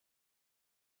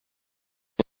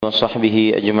wa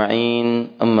sahbihi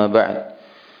ajma'in, amma ba'd.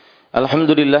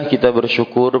 Alhamdulillah, kita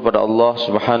bersyukur pada Allah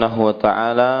Subhanahu wa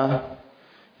taala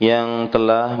yang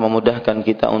telah memudahkan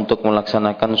kita untuk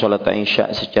melaksanakan salat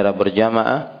Isya secara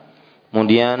berjamaah.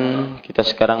 Kemudian kita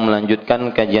sekarang melanjutkan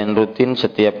kajian rutin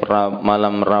setiap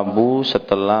malam Rabu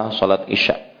setelah salat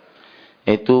Isya,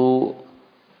 yaitu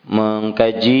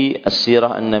mengkaji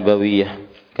Sirah Nabawiyah,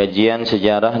 kajian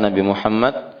sejarah Nabi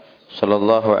Muhammad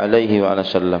sallallahu alaihi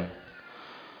wasallam.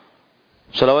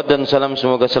 Salawat dan salam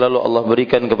semoga selalu Allah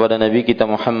berikan kepada Nabi kita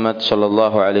Muhammad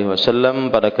sallallahu alaihi wasallam,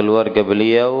 pada keluarga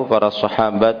beliau, para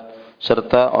sahabat,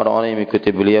 serta orang-orang yang mengikuti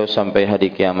beliau sampai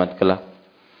hari kiamat kelak.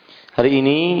 Hari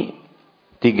ini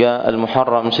 3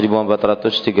 Al-Muharram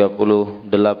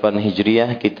 1438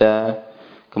 Hijriah, kita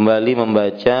kembali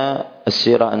membaca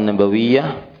As-Sirah An-Nabawiyah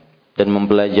dan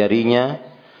mempelajarinya,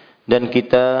 dan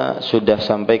kita sudah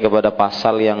sampai kepada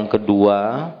pasal yang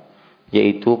kedua,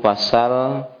 yaitu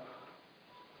pasal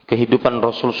kehidupan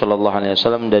Rasul sallallahu alaihi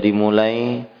wasallam dari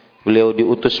mulai beliau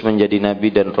diutus menjadi nabi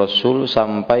dan rasul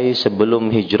sampai sebelum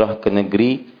hijrah ke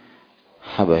negeri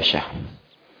Habasyah.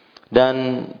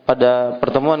 Dan pada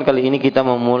pertemuan kali ini kita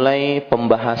memulai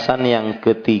pembahasan yang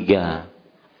ketiga.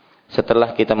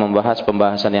 Setelah kita membahas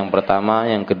pembahasan yang pertama,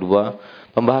 yang kedua.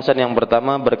 Pembahasan yang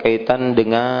pertama berkaitan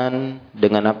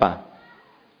dengan apa?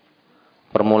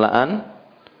 Permulaan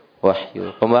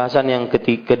wahyu. Pembahasan yang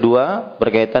kedua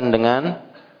berkaitan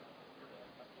dengan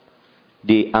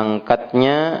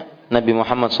diangkatnya Nabi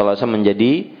Muhammad SAW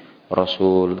menjadi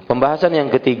Rasul. Pembahasan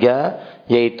yang ketiga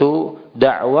yaitu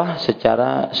dakwah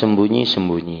secara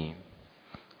sembunyi-sembunyi.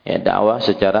 Ya, dakwah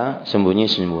secara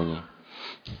sembunyi-sembunyi.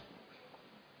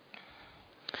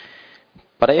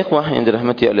 Para ikhwah yang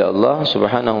dirahmati oleh Allah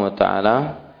Subhanahu wa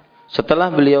taala, setelah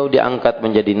beliau diangkat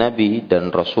menjadi nabi dan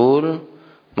rasul,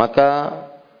 maka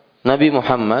Nabi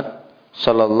Muhammad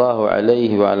sallallahu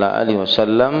alaihi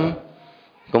wasallam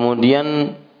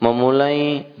kemudian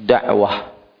memulai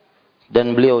dakwah,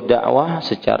 dan beliau dakwah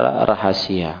secara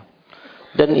rahasia.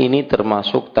 Dan ini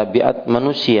termasuk tabiat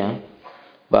manusia,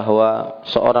 bahwa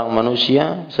seorang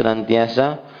manusia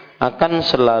senantiasa akan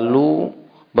selalu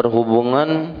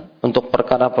berhubungan untuk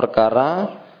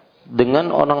perkara-perkara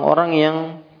dengan orang-orang yang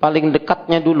paling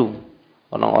dekatnya dulu,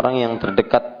 orang-orang yang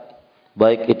terdekat,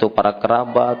 baik itu para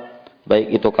kerabat,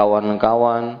 baik itu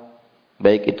kawan-kawan,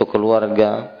 baik itu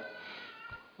keluarga,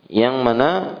 yang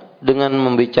mana dengan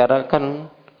membicarakan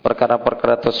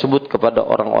perkara-perkara tersebut kepada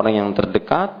orang-orang yang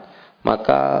terdekat,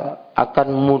 maka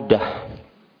akan mudah.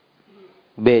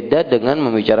 Beda dengan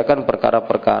membicarakan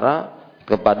perkara-perkara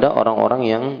kepada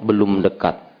orang-orang yang belum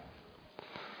dekat.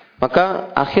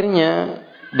 Maka akhirnya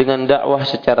dengan dakwah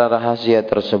secara rahasia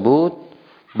tersebut,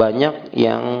 banyak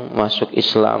yang masuk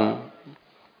Islam,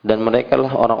 dan mereka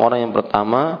lah orang-orang yang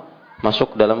pertama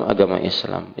masuk dalam agama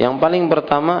Islam. Yang paling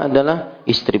pertama adalah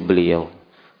istri beliau,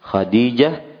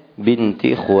 Khadijah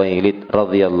binti Khuwailid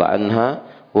radhiyallahu anha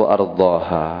wa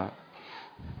ardhaha.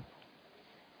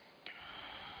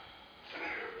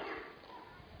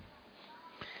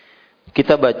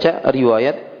 Kita baca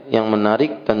riwayat yang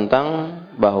menarik tentang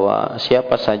bahwa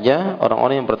siapa saja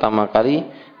orang-orang yang pertama kali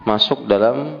masuk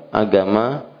dalam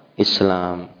agama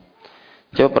Islam.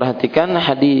 Coba perhatikan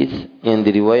hadis yang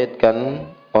diriwayatkan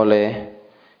oleh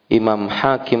Imam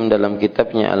Hakim dalam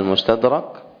kitabnya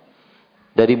Al-Mustadrak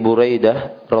dari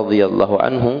Buraidah radhiyallahu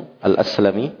anhu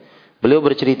Al-Aslami. Beliau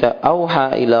bercerita,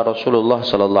 auha ila Rasulillah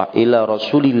sallallahu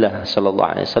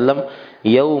alaihi wasallam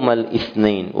yaumal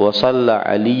itsnain wa shalla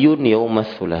aliyun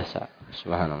yaumats tsulasa.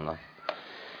 Subhanallah.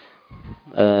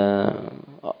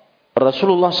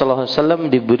 Rasulullah sallallahu alaihi wasallam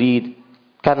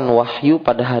diberikan wahyu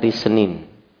pada hari Senin.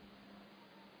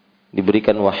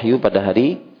 Diberikan wahyu pada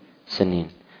hari Senin.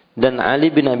 Dan Ali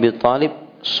bin Abi Thalib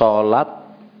sholat,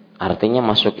 artinya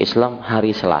masuk Islam,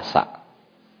 hari Selasa.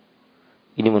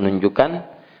 Ini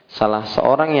menunjukkan salah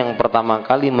seorang yang pertama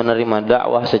kali menerima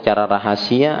dakwah secara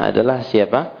rahasia adalah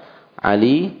siapa?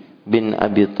 Ali bin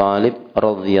Abi Thalib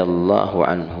radhiyallahu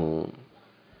anhu.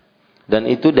 Dan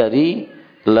itu dari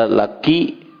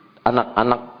lelaki,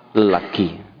 anak-anak lelaki,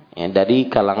 ya,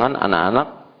 dari kalangan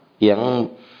anak-anak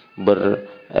yang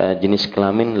berjenis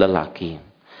kelamin lelaki.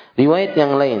 Riwayat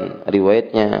yang lain,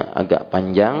 riwayatnya agak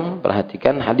panjang.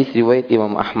 Perhatikan hadis riwayat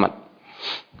Imam Ahmad.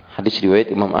 Hadis riwayat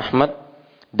Imam Ahmad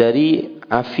dari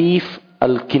Afif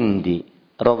Al-Kindi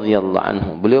radhiyallahu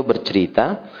anhu. Beliau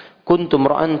bercerita, kuntu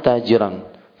imra'an tajiran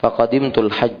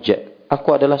faqadimtul hajj.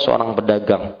 Aku adalah seorang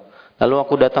pedagang. Lalu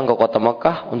aku datang ke kota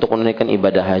Makkah untuk menunaikan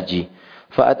ibadah haji.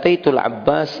 Fa ataitul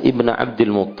Abbas ibn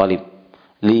Abdul Muttalib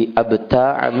li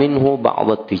abta'a minhu ba'd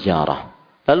at-tijarah.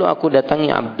 Lalu aku datangi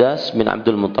Abbas bin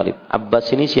Abdul Muttalib. Abbas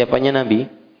ini siapanya Nabi?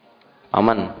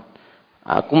 paman,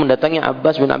 aku mendatangi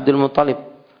Abbas bin Abdul Muttalib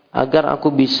agar aku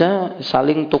bisa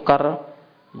saling tukar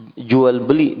jual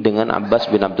beli dengan Abbas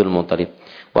bin Abdul Muttalib.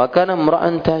 Wa kana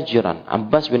imra'an tajiran.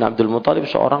 Abbas bin Abdul Muttalib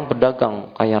seorang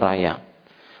pedagang kaya raya.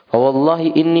 Fa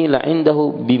wallahi inni la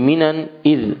indahu biminan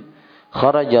id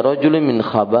kharaja rajulun min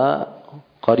khaba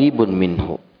qaribun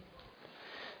minhu.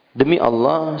 Demi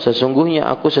Allah,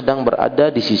 sesungguhnya aku sedang berada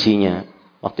di sisinya.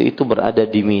 Waktu itu berada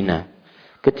di Mina.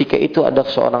 Ketika itu ada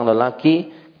seorang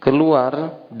lelaki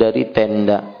keluar dari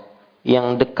tenda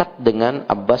yang dekat dengan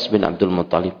Abbas bin Abdul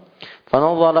Muttalib.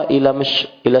 Fanadhara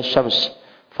ila syams,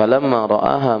 falamma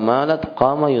ra'aha malat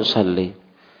qama yusalli.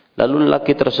 Lalu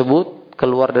lelaki tersebut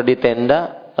keluar dari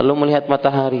tenda lalu melihat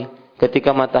matahari.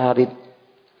 Ketika matahari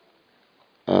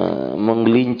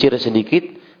menggelincir sedikit,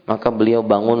 maka beliau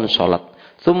bangun salat.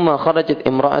 Thumma kharajat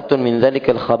imra'atun min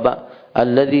dhalikal khaba'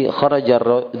 alladhi kharaja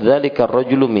dhalikar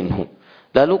rajulu minhu.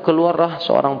 Lalu keluarlah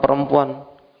seorang perempuan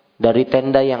dari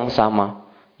tenda yang sama,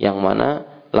 yang mana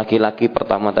laki-laki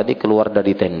pertama tadi keluar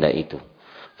dari tenda itu.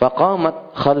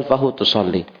 Faqamat khalfahu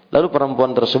tusalli. Lalu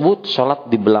perempuan tersebut salat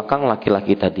di belakang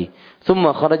laki-laki tadi.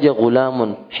 Thumma kharaja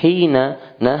ghulamun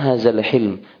hina nahazal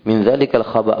hilm min dhalikal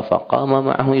khaba' faqama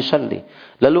ma'ahu yusalli.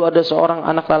 Lalu ada seorang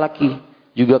anak lelaki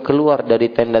juga keluar dari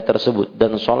tenda tersebut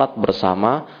dan salat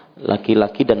bersama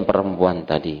laki-laki dan perempuan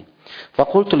tadi.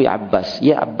 Faqultu li Abbas,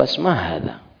 ya Abbas, ma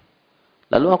hadha?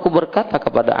 Lalu aku berkata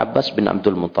kepada Abbas bin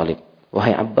Abdul Muttalib,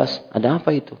 wahai Abbas, ada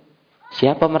apa itu?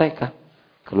 Siapa mereka?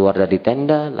 Keluar dari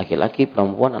tenda, laki-laki,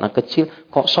 perempuan, anak kecil,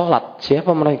 kok salat?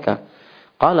 Siapa mereka?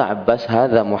 Qala Abbas,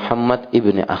 hadha Muhammad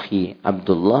ibni akhi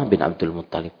Abdullah bin Abdul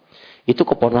Muttalib. Itu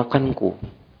keponakanku.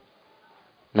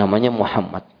 Namanya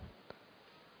Muhammad.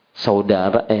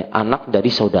 Anak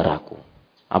dari saudaraku,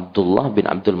 Abdullah bin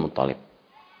Abdul Muttalib.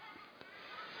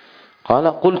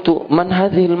 Qala qultu man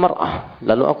hadhil mar'ah?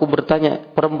 Lalu aku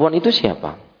bertanya, perempuan itu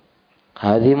siapa?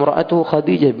 Hadhihi mar'atu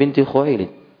Khadijah binti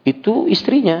Khuwailid. Itu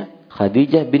istrinya,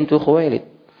 Khadijah binti Khuwailid.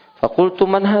 Faqultu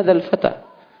man hadzal fata?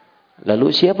 Lalu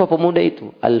siapa pemuda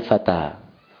itu? Al-fata.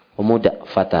 Pemuda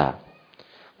fata.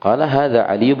 Qala hadza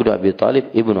Ali bin Abi Thalib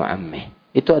ibnu ammih.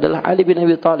 Itu adalah Ali bin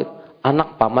Abi Thalib,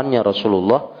 anak pamannya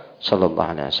Rasulullah sallallahu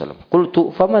alaihi wasallam. Qultu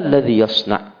faman alladhi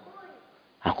yasna'?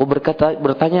 Aku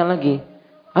bertanya lagi,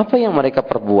 apa yang mereka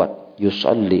perbuat?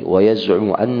 Yusalli wa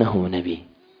yaz'umu annahu nabi.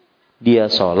 Dia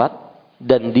salat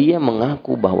dan dia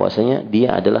mengaku bahwasanya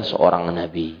dia adalah seorang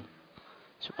nabi.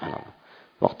 Subhanallah.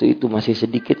 Waktu itu masih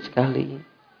sedikit sekali.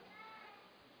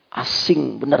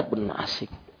 Asing, benar-benar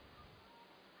asing.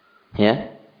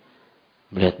 Ya.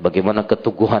 Melihat bagaimana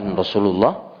keteguhan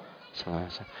Rasulullah.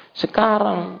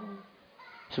 Sekarang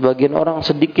sebagian orang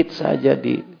sedikit saja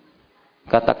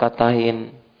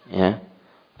dikata-katain, ya,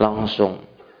 langsung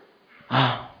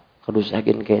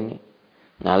kerusakin kayak ini,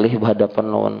 ngalih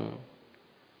berhadapan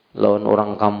lawan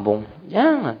orang kampung.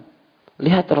 Jangan.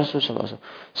 Lihat Rasulullah SAW.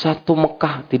 Satu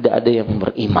Mekah tidak ada yang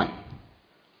beriman.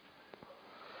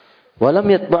 Walam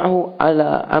yatba'hu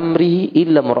ala amrihi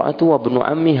illa mar'atu wa ibnu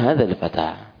ammi hadzal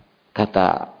fata.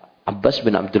 Kata Abbas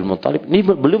bin Abdul Muttalib, ini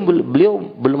beliau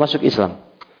belum masuk Islam.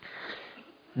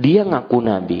 Dia ngaku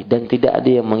nabi dan tidak ada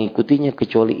yang mengikutinya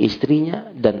kecuali istrinya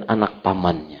dan anak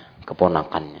pamannya,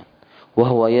 keponakannya. Wa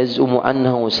huwa yaz'umu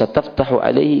annahu sataftahu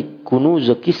alaihi kunuz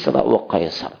Kisra wa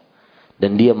Qaisar.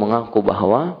 Dan dia mengaku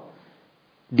bahwa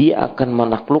dia akan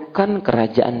menaklukkan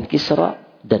kerajaan Kisra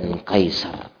dan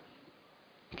Kaisar.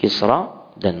 Kisra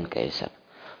dan Kaisar.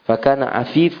 Fakana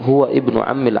Afif huwa ibnu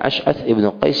Ammil Ash'ath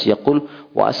ibnu Qais yaqul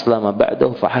wa aslama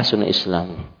ba'dahu fahasuna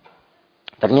Islam.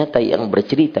 Ternyata yang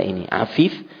bercerita ini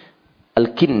Afif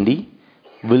Al-Kindi,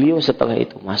 beliau setelah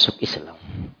itu masuk Islam.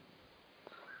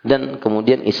 Dan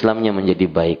kemudian Islamnya menjadi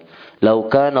baik. Lau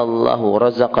kana Allahu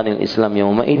razaqanil Islam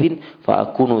yawma idzin fa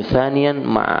akunu thaniyan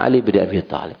ma'a Ali bin Abi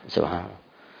Thalib. Subhanallah.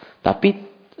 Tapi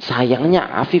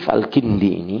sayangnya Afif Al-Kindi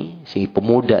ini, si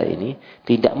pemuda ini,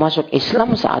 tidak masuk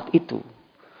Islam saat itu.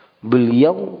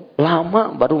 Beliau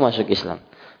lama baru masuk Islam.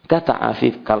 Kata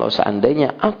Afif, kalau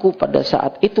seandainya aku pada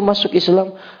saat itu masuk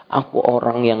Islam, aku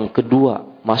orang yang kedua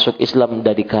masuk Islam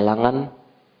dari kalangan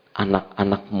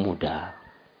anak-anak muda.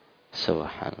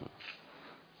 Subhanallah.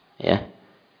 Ya.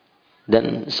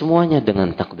 Dan semuanya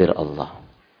dengan takdir Allah.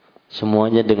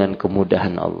 Semuanya dengan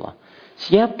kemudahan Allah.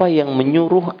 Siapa yang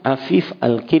menyuruh Afif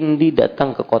Al-Kindi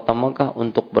datang ke kota Makkah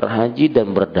untuk berhaji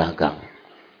dan berdagang?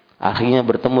 Akhirnya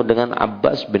bertemu dengan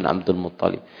Abbas bin Abdul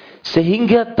Muttalib.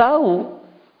 Sehingga tahu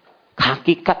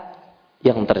hakikat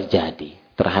yang terjadi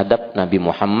terhadap Nabi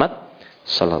Muhammad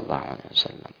sallallahu alaihi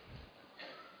wasallam.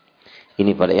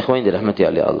 Ini para ikhwan yang dirahmati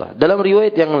oleh Allah. Dalam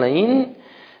riwayat yang lain,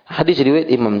 hadis riwayat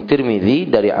Imam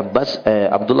Tirmidzi dari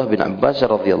Abdullah bin Abbas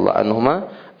radhiyallahu anhuma,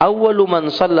 awwalu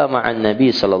man shalla ma'an Nabi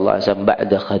sallallahu alaihi wasallam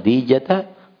ba'da Khadijah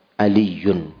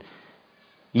Aliyun.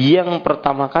 Yang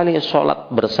pertama kali sholat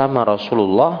bersama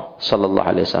Rasulullah sallallahu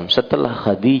alaihi wasallam setelah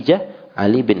Khadijah,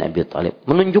 Ali bin Abi Thalib.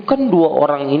 Menunjukkan dua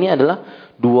orang ini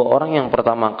adalah dua orang yang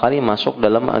pertama kali masuk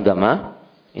dalam agama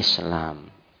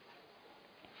Islam.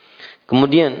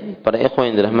 Kemudian para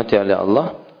ikhwan yang dirahmati oleh Allah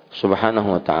Subhanahu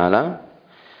wa taala,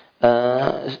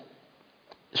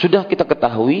 sudah kita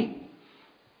ketahui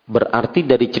berarti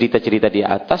dari cerita-cerita di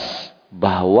atas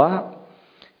bahwa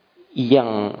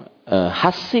yang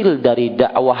hasil dari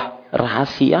dakwah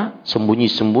rahasia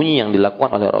sembunyi-sembunyi yang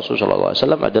dilakukan oleh Rasulullah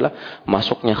SAW adalah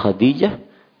masuknya Khadijah,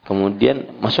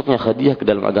 kemudian masuknya Khadijah ke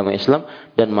dalam agama Islam,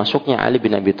 dan masuknya Ali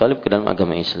bin Abi Thalib ke dalam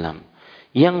agama Islam.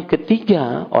 Yang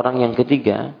ketiga, orang yang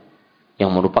ketiga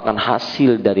yang merupakan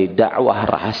hasil dari dakwah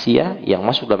rahasia yang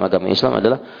masuk dalam agama Islam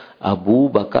adalah Abu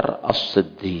Bakar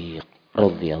As-Siddiq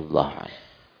radhiyallahu anhu.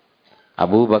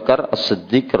 Abu Bakar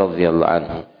As-Siddiq radhiyallahu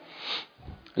anhu.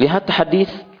 Lihat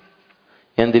hadis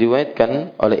yang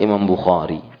diriwayatkan oleh Imam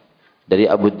Bukhari dari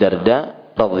Abu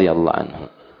Darda radhiyallahu anhu.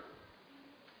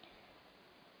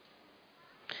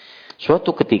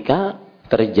 Suatu ketika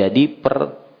terjadi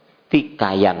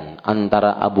pertikaian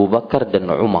antara Abu Bakar dan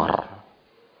Umar.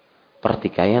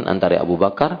 Pertikaian antara Abu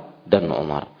Bakar dan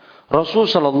Umar. Rasul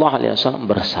sallallahu alaihi wasallam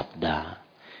bersabda,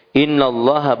 "Inna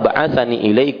Allah ba'athani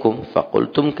ilaikum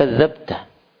faqultum kadzabta."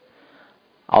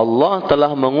 Allah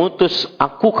telah mengutus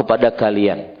aku kepada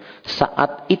kalian.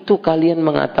 Saat itu kalian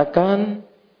mengatakan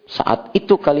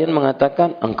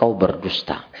engkau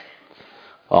berdusta.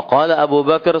 Wa qala Abu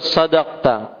Bakar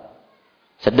sadaqta.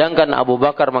 Sedangkan Abu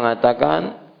Bakar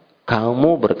mengatakan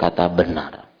kamu berkata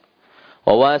benar.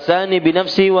 Wa wasani bi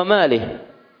nafsi wa malih.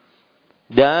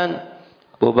 Dan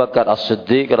Abu Bakar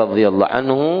As-Siddiq radhiyallahu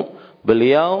anhu,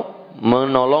 beliau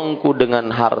menolongku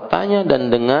dengan hartanya dan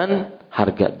dengan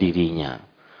harga dirinya.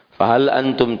 Fahal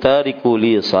antum tariku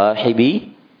li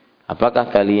sahibi? Apakah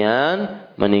kalian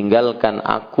meninggalkan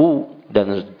aku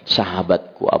dan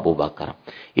sahabatku Abu Bakar?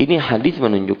 Ini hadis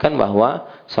menunjukkan bahwa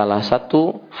salah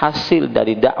satu hasil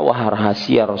dari dakwah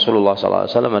rahasia Rasulullah SAW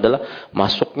adalah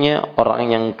masuknya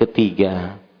orang yang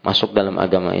ketiga masuk dalam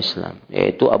agama Islam,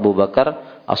 yaitu Abu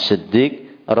Bakar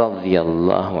As-Siddiq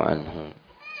radhiyallahu anhu.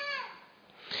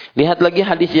 Lihat lagi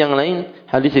hadis yang lain,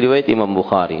 hadis riwayat Imam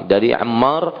Bukhari dari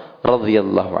Ammar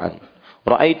radhiyallahu anhu.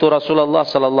 Ra'aitu Rasulullah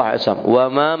sallallahu alaihi wasallam wa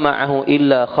ma ma'ahu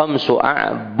illa khamsu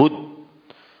a'bud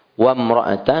wa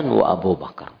imra'atan wa Abu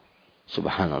Bakar.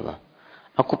 Subhanallah.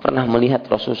 Aku pernah melihat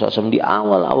Rasulullah SAW di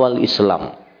awal-awal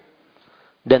Islam.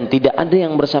 Dan tidak ada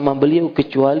yang bersama beliau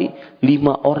kecuali 5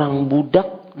 orang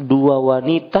budak, 2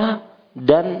 wanita,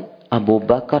 dan Abu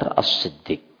Bakar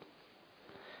As-Siddiq.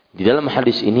 Di dalam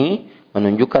hadis ini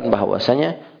menunjukkan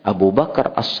bahwasanya Abu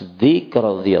Bakar As-Siddiq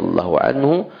radhiyallahu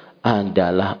anhu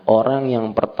adalah orang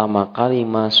yang pertama kali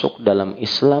masuk dalam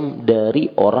Islam dari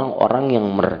orang-orang yang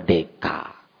merdeka.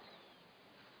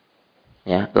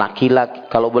 Ya, laki-laki,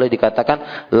 kalau boleh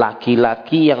dikatakan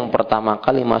laki-laki yang pertama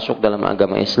kali masuk dalam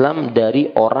agama Islam dari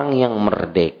orang yang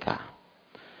merdeka.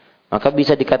 Maka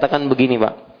bisa dikatakan begini,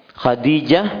 Pak.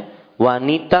 Khadijah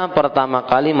wanita pertama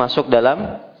kali masuk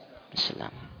dalam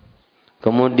Islam.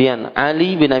 Kemudian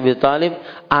Ali bin Abi Thalib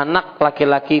anak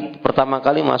laki-laki pertama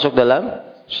kali masuk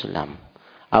dalam Islam.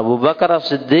 Abu Bakar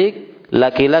As-Siddiq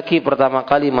laki-laki pertama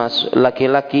kali masuk,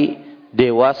 laki-laki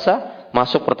dewasa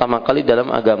masuk pertama kali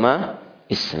dalam agama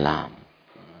Islam.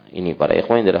 Ini para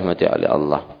ikhwan yang dirahmati oleh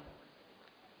Allah.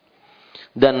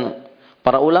 Dan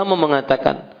para ulama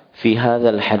mengatakan fi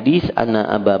hadzal hadis anna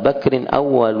Abu Bakrin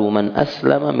awwalu man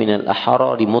aslama minal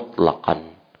ahrari mutlaqan.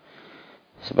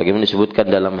 Sebagaimana disebutkan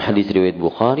dalam hadis riwayat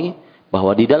Bukhari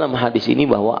bahwa di dalam hadis ini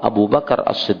bahwa Abu Bakar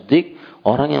As-Siddiq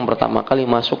orang yang pertama kali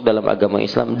masuk dalam agama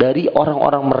Islam dari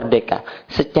orang-orang merdeka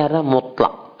secara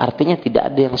mutlak. Artinya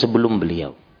tidak ada yang sebelum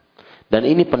beliau. Dan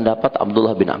ini pendapat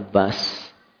Abdullah bin Abbas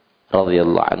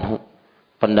radhiyallahu anhu,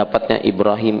 pendapatnya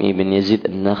Ibrahim ibn Yazid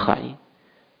an-Nakhai,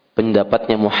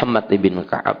 pendapatnya Muhammad ibn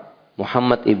Ka'ab,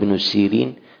 Muhammad ibn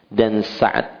Sirin, dan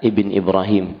Sa'ad ibn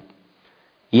Ibrahim.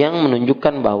 Yang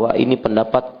menunjukkan bahwa ini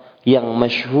pendapat yang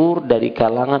masyhur dari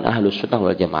kalangan Ahlus Sunnah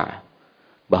wal Jamaah.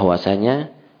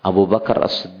 Bahwasanya Abu Bakar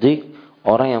As-Siddiq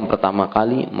orang yang pertama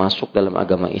kali masuk dalam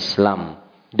agama Islam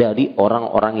dari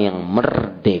orang-orang yang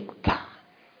merdeka.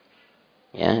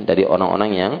 Ya, dari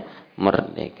orang-orang yang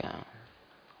merdeka.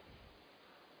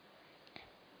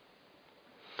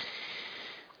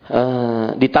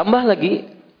 Ditambah lagi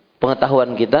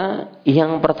pengetahuan kita,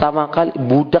 yang pertama kali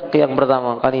budak yang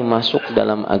pertama kali masuk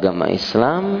dalam agama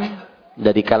Islam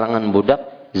dari kalangan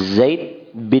budak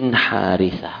Zaid bin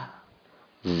Harithah.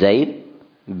 Zaid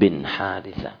bin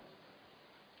Harithah.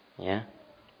 Ya.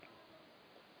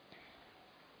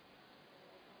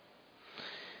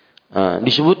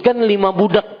 Disebutkan 5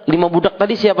 budak. 5 budak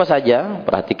tadi siapa saja?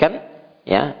 Perhatikan,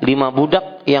 ya, 5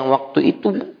 budak yang waktu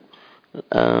itu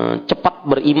cepat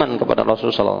beriman kepada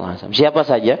Rasulullah SAW. Siapa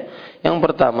saja? Yang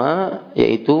pertama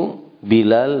yaitu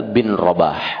Bilal bin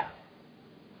Rabah.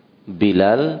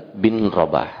 Bilal bin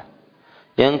Rabah.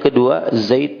 Yang kedua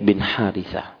Zaid bin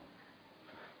Harithah.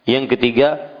 Yang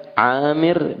ketiga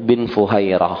Amir bin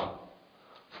Fuhairah.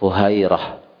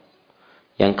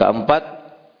 Yang keempat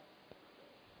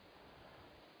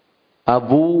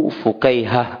Abu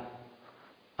Fukaihah.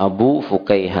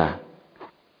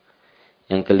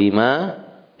 Yang kelima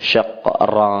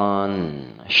Syaqran.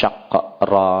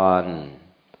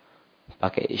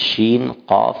 Pakai shin,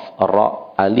 qaf,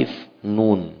 ra, alif,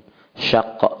 nun.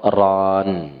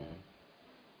 Syaqran.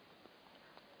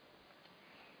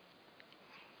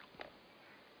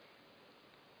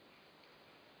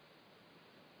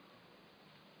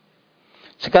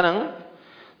 Sekarang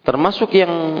termasuk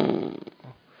yang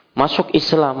masuk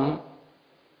Islam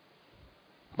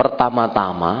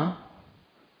pertama-tama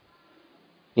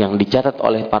yang dicatat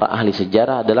oleh para ahli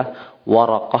sejarah adalah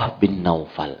Waraqah bin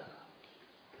Naufal.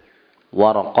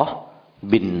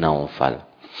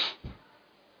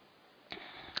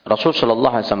 Rasul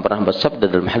sallallahu alaihi wasallam pernah bersabda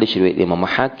dalam hadis riwayat Imam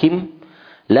Hakim,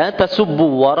 "La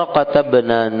tasubbu Waraqah bin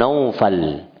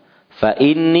Naufal, fa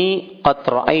inni qad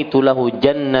ra'aitu lahu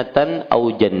jannatan aw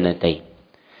jannatain."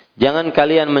 Jangan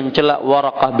kalian mencela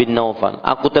Waraqah bin Naufal.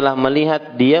 Aku telah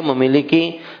melihat dia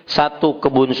memiliki 1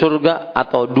 kebun surga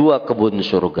atau 2 kebun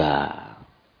surga.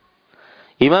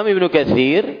 Imam Ibnu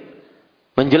Katsir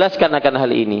menjelaskan akan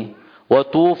hal ini. Wa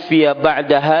tufiya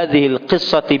ba'da hadhihi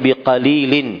al-qissati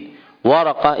biqalilin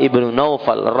Waraqah ibn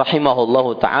Naufal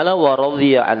rahimahullahu ta'ala wa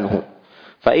radhiya anhu.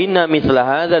 Fa inna mithla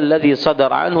hadha alladhi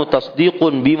sadara anhu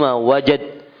tasdiqun bima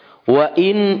wajad wa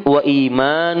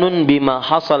imanun bima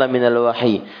hasala minal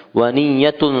wahyi wa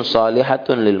niyyatun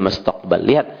salihatun lil mustaqbal.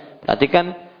 Lihat,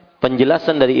 perhatikan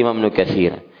penjelasan dari Imam Ibnu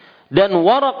Katsir. Dan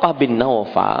Waraqah bin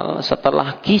Naufal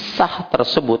setelah kisah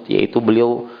tersebut, yaitu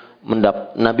beliau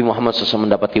Nabi Muhammad SAW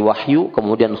mendapati wahyu,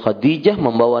 kemudian Khadijah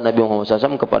membawa Nabi Muhammad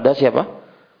SAW kepada siapa?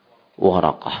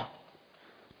 Waraqah.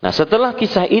 Nah, setelah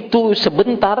kisah itu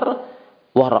sebentar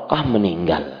Waraqah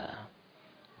meninggal.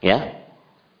 Ya.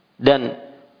 Dan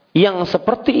yang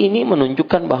seperti ini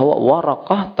menunjukkan bahwa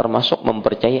Waraqah termasuk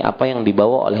mempercayai apa yang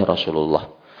dibawa oleh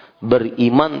Rasulullah.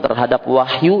 Beriman terhadap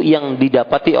wahyu yang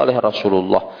didapati oleh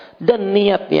Rasulullah. Dan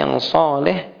niat yang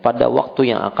soleh pada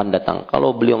waktu yang akan datang.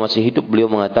 Kalau beliau masih hidup, beliau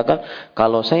mengatakan,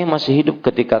 kalau saya masih hidup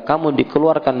ketika kamu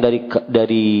dikeluarkan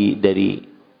dari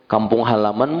kampung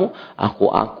halamanmu,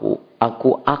 aku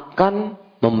akan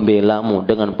membelamu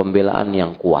dengan pembelaan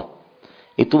yang kuat.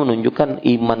 Itu menunjukkan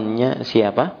imannya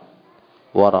siapa?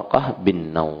 Waraqah bin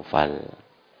Naufal.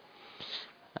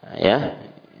 Ya.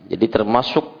 Jadi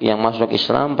termasuk yang masuk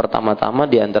Islam pertama-tama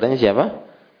di antaranya siapa?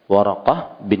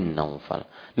 Waraqah bin Naufal.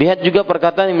 Lihat juga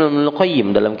perkataan Ibnu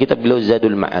Qayyim dalam kitab beliau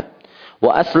Zadul Ma'ad.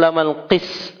 Wa aslamal qis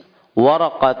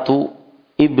Waraqatu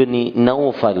ibni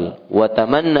Naufal wa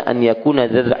tamanna an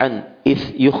yakuna dzar'an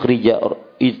id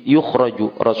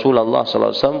yukhraju Rasulullah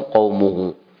sallallahu alaihi wasallam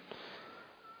qaumuhu.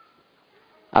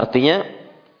 Artinya,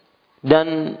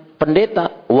 dan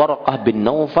pendeta Waraqah bin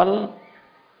Naufal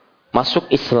masuk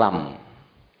Islam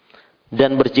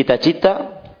dan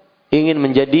bercita-cita ingin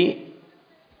menjadi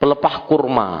pelepah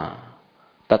kurma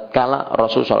tatkala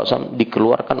Rasulullah SAW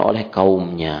dikeluarkan oleh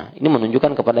kaumnya. Ini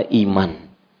menunjukkan kepada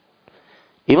iman.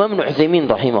 Imam Ibnu Utsaimin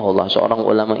rahimahullah, seorang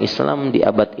ulama Islam di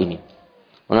abad ini,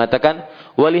 mengatakan,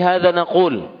 "Walihadza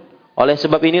naqul," oleh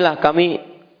sebab inilah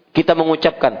kita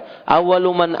mengucapkan,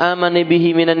 "Awwalu man amana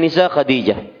bihi minan nisa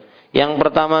Khadijah." Yang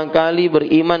pertama kali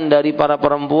beriman dari para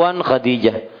perempuan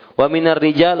Khadijah. Wa minar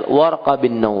rijal Waraqah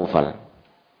bin Naufal.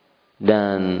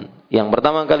 Dan yang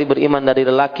pertama kali beriman dari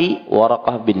lelaki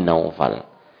Waraqah bin Naufal.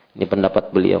 Ini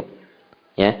pendapat beliau.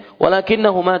 Ya,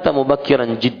 walakinnahu mata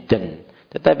mubakkiran jiddan.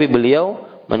 Tetapi beliau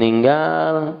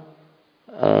meninggal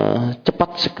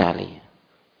cepat sekali.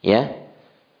 Ya.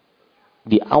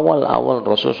 Di awal-awal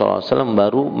Rasulullah SAW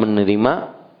baru menerima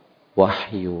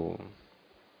wahyu.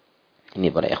 Ini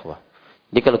para ikhwah.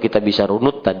 Jadi kalau kita bisa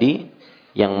runut tadi,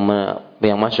 yang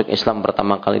masuk Islam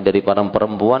pertama kali dari para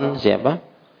perempuan siapa?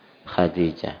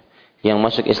 Khadijah. Yang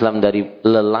masuk Islam dari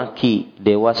lelaki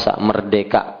dewasa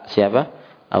merdeka siapa?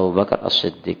 Abu Bakar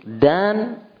As-Siddiq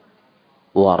dan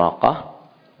Waraqah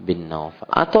bin Naufal.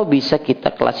 Atau bisa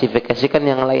kita klasifikasikan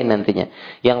yang lain nantinya.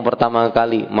 Yang pertama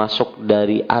kali masuk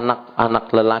dari anak-anak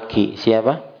lelaki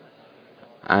siapa?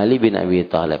 Ali bin Abi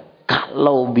Thalib.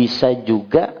 Kalau bisa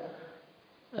juga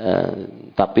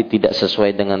tapi tidak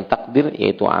sesuai dengan takdir,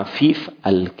 yaitu Afif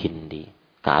Al-Kindi.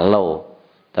 Kalau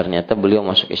ternyata beliau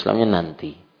masuk Islamnya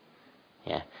nanti.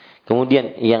 Ya.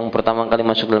 Kemudian yang pertama kali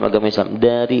masuk dalam agama Islam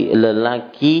dari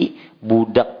lelaki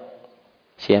budak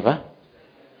siapa?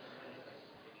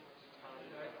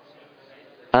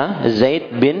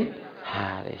 Zaid bin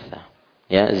Harithah.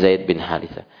 Ya, Zaid bin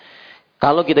Harithah.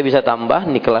 Kalau kita bisa tambah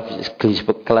nih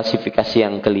klasifikasi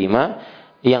yang kelima,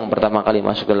 yang pertama kali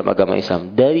masuk dalam agama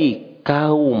Islam dari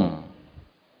kaum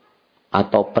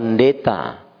atau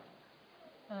pendeta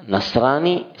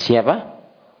Nasrani siapa?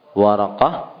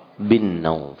 Waraqah bin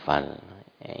Naufal.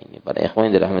 Ya, ini pada ikhwan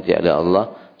yang dirahmati oleh Allah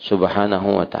Subhanahu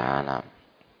wa taala.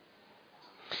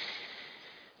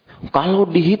 Kalau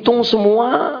dihitung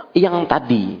semua yang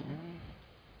tadi,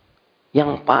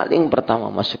 yang paling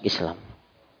pertama masuk Islam,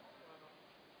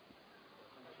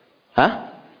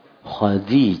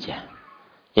 Khadijah.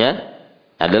 Ya,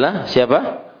 adalah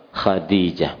siapa?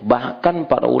 Khadijah. Bahkan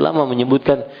para ulama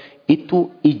menyebutkan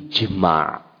itu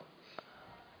ijma'.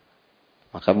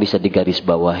 Maka bisa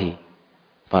digarisbawahi.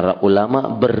 Para ulama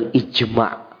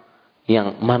berijma'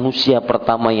 yang manusia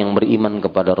pertama yang beriman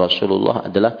kepada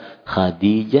Rasulullah adalah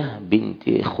Khadijah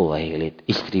binti Khuwailid,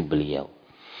 istri beliau.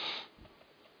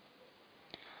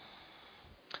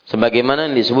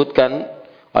 Sebagaimana yang disebutkan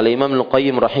oleh Imam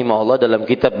Al-Qayyim rahimahullah dalam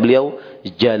kitab beliau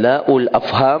Jala'ul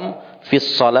Afham fi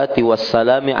Salati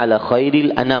Wassalami ala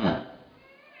Khairil Anam,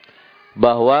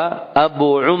 bahwa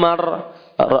Abu Umar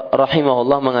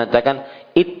rahimahullah mengatakan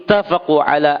ittafaqu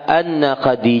ala anna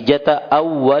Khadijata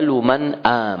awwalu man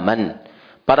aman.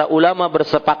 Para ulama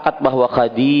bersepakat bahwa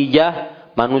Khadijah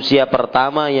manusia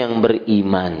pertama yang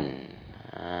beriman.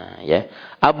 Ya.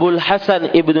 Abul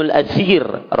Hasan Ibnul Athir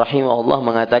rahimahullah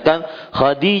mengatakan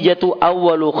Khadijatu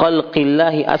awwalu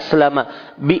khalqillahi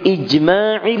aslama bi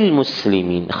ijma'il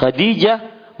muslimin. Khadijah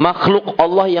makhluk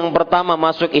Allah yang pertama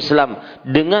masuk Islam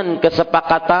dengan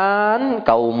kesepakatan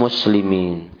kaum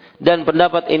muslimin. Dan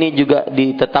pendapat ini juga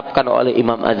ditetapkan oleh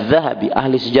Imam Az-Zahabi,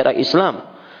 ahli sejarah Islam.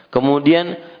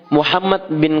 Kemudian Muhammad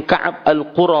bin Ka'ab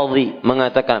Al-Quradhi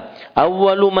mengatakan,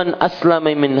 awwalu man aslama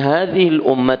min hadhil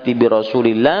ummati bi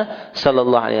Rasulillah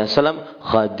sallallahu alaihi wasallam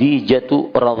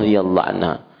Khadijatu radhiyallahu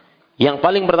anha. Yang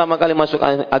paling pertama kali masuk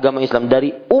agama Islam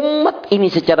dari umat ini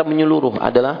secara menyeluruh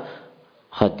adalah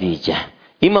Khadijah.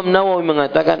 Imam Nawawi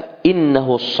mengatakan,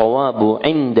 innahu shawabu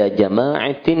 'inda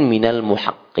jama'atin minal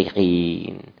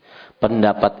muhaqqiqin.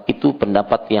 Pendapat itu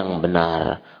pendapat yang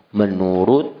benar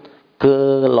menurut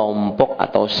kelompok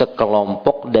atau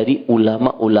sekelompok dari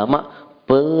ulama-ulama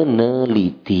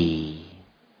peneliti.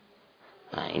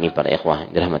 Nah, ini para ikhwah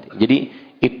yang dirahmati. Jadi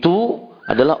itu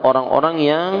adalah orang-orang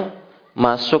yang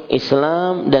masuk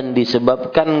Islam dan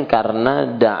disebabkan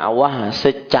karena dakwah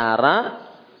secara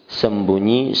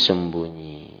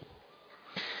sembunyi-sembunyi.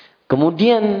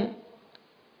 Kemudian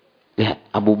lihat,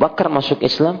 Abu Bakar masuk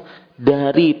Islam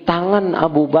dari tangan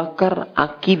Abu Bakar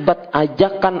akibat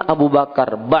ajakan Abu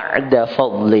Bakar ba'da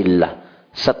fadlillah,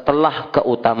 setelah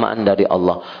keutamaan dari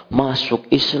Allah. Masuk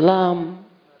Islam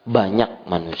banyak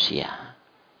manusia.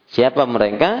 Siapa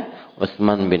mereka?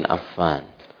 Utsman bin Affan,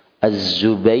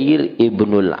 Az-Zubair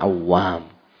ibnul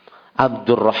Awwam,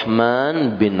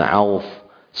 Abdurrahman bin Auf,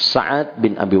 Sa'ad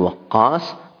bin Abi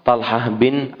Waqqas, Talhah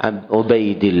bin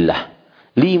Ubaidillah.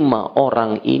 5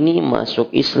 orang ini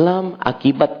masuk Islam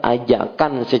akibat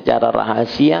ajakan secara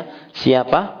rahasia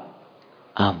siapa?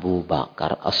 Abu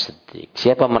Bakar As-Siddiq.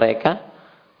 Siapa mereka?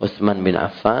 Utsman bin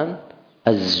Affan,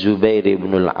 Az-Zubair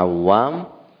bin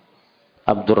Al-Awwam,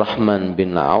 Abdurrahman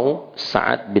bin Auf,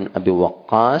 Sa'ad bin Abi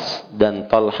Waqqas, dan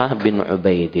Talhah bin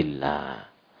Ubaidillah.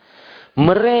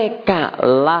 Mereka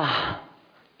lah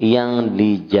yang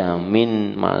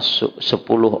dijamin masuk, 10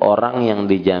 orang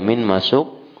yang dijamin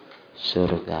masuk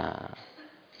surga.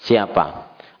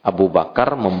 Siapa? Abu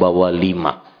Bakar membawa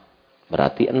 5.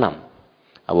 Berarti 6.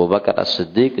 Abu Bakar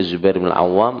As-Siddiq, Zubair bin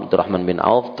Al-Awwam, Abdurrahman bin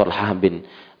Auf, Talhah bin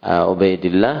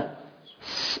Ubaidillah,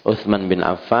 Utsman bin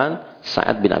Affan,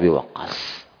 Sa'ad bin Abi Waqqas.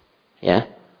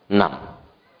 Ya, 6.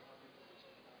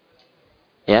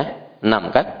 Ya,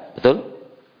 6 kan? Betul?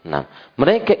 6.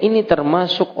 Mereka ini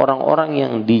termasuk orang-orang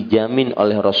yang dijamin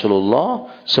oleh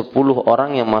Rasulullah 10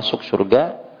 orang yang masuk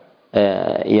surga,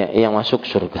 yang masuk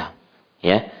surga.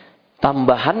 Ya.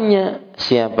 Tambahannya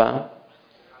siapa?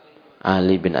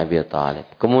 Ali bin Abi Thalib.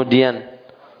 Kemudian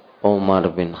Umar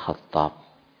bin Khattab.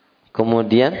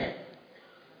 Kemudian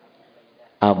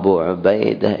Abu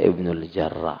Ubaidah ibnul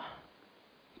Jarrah.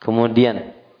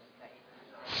 Kemudian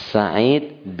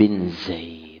Sa'id bin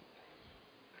Zaid.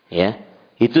 Ya.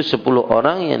 Itu 10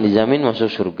 orang yang dijamin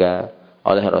masuk surga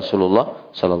oleh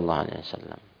Rasulullah sallallahu alaihi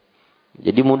wasallam.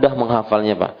 Jadi mudah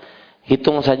menghafalnya, Pak.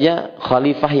 Hitung saja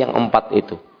khalifah yang 4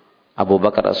 itu. Abu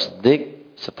Bakar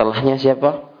As-Siddiq, setelahnya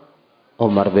siapa?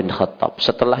 Umar bin Khattab.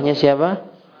 Setelahnya siapa?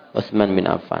 Utsman bin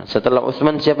Affan. Setelah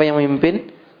Utsman siapa yang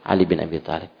memimpin? Ali bin Abi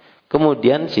Thalib.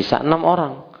 Kemudian sisa 6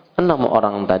 orang. 6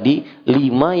 orang tadi,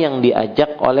 5 yang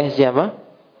diajak oleh siapa?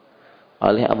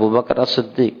 Oleh Abu Bakar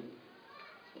As-Siddiq.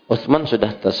 Utsman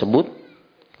sudah tersebut.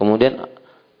 Kemudian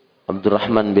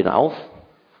Abdurrahman bin Auf,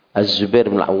 Az-Zubair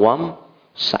bin Awam,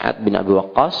 Sa'ad bin Abi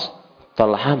Waqqas,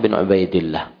 Talha bin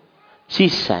Ubaidillah.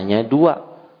 Sisanya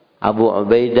 2. Abu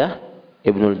Ubaidah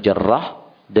Ibnul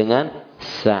Jarrah dengan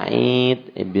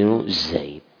Sa'id ibnu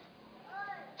Zaid.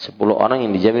 10 orang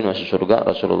yang dijamin masuk surga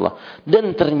Rasulullah.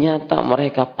 Dan ternyata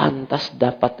mereka pantas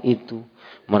dapat itu.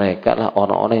 Mereka adalah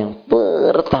orang-orang yang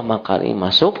pertama kali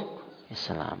masuk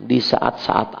Islam. Di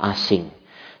saat-saat asing.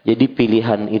 Jadi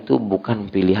pilihan itu bukan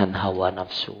pilihan hawa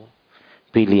nafsu.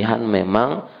 Pilihan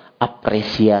memang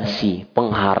apresiasi,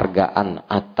 penghargaan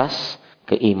atas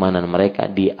keimanan mereka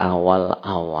di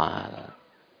awal-awal.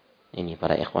 Ini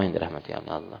para ikhwan yang dirahmati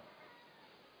Allah.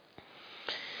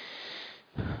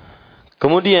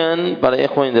 Kemudian para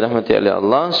ikhwan yang dirahmati oleh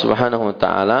Allah Subhanahu wa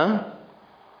taala,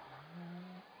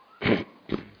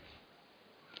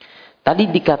 tadi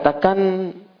dikatakan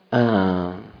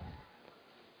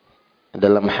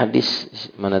dalam hadis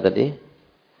mana tadi?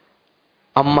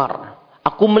 Ammar,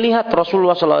 aku melihat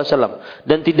Rasulullah SAW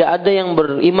dan tidak ada yang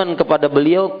beriman kepada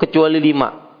beliau kecuali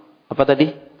 5. Apa tadi?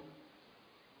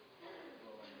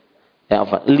 Ya,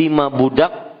 apa? 5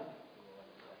 budak,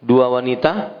 2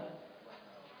 wanita,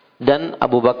 dan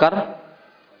Abu Bakar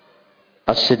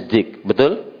As-Siddiq.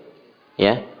 Betul?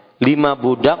 Ya. 5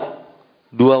 budak,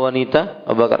 2 wanita,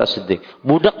 Abu Bakar As-Siddiq.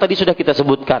 Budak tadi sudah kita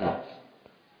sebutkan.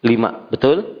 5.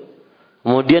 Betul?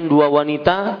 Kemudian 2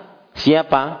 wanita,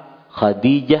 siapa?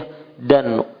 Khadijah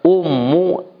dan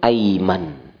Ummu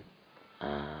Aiman.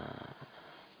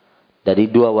 Dari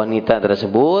 2 wanita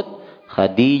tersebut,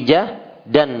 Khadijah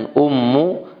dan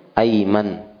Ummu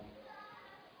Aiman.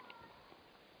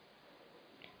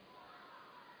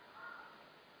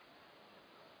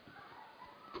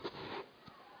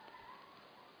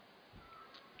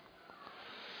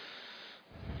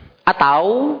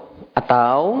 Atau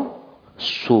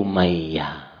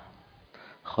Sumayyah.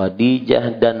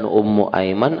 Khadijah dan Ummu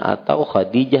Aiman atau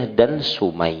Khadijah dan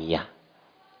Sumayyah.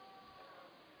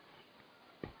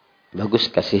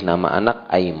 Bagus kasih nama anak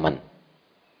Aiman.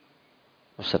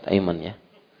 Ustaz Aiman ya.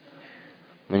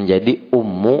 Menjadi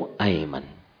Ummu Aiman.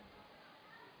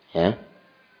 Ya.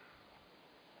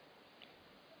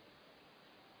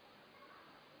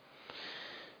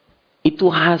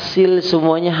 Itu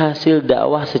semuanya hasil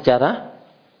dakwah secara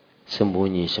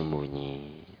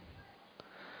sembunyi-sembunyi.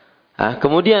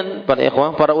 Kemudian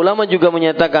para ulama juga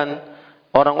menyatakan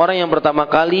orang-orang yang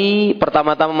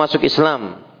pertama-tama masuk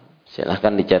Islam.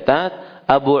 Silahkan dicatat.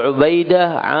 Abu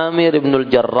Ubaidah Amir ibnul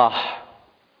Jarrah.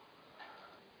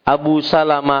 Abu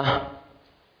Salamah.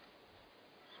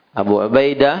 Abu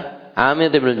Ubaidah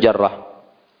Amir ibnul Jarrah.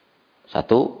 1.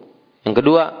 Yang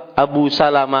kedua Abu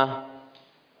Salamah.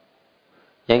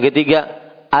 Yang ketiga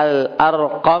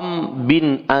Al-Arqam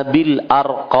bin Abil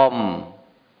Arqam.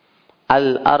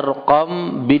 Al-Arqam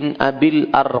bin Abil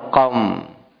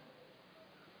Arqam.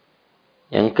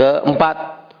 Yang keempat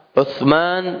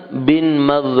Utsman bin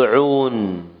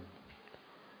Maz'un.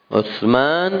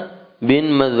 Utsman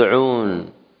bin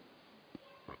Maz'un.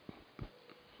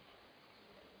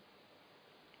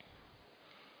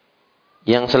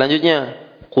 Yang selanjutnya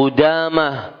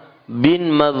Qudamah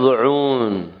bin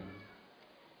Maz'un.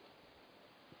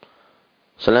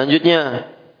 Selanjutnya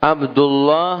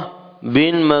Abdullah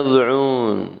bin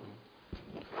Maz'un.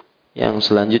 Yang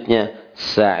selanjutnya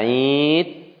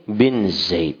Sa'id bin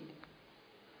Zaid.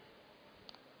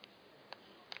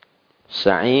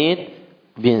 Sa'id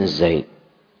bin Zaid.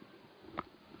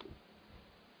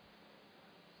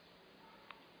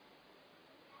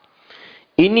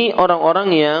 Ini orang-orang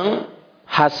yang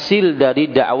hasil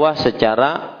dari dakwah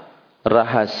secara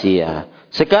rahasia.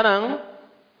 Sekarang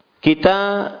kita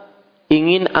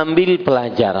ingin ambil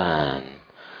pelajaran.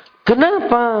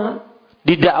 Kenapa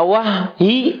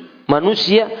didakwahi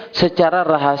manusia secara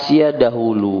rahasia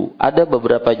dahulu? Ada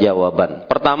beberapa jawaban.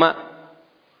 Pertama,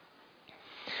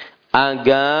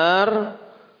 agar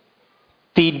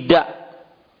tidak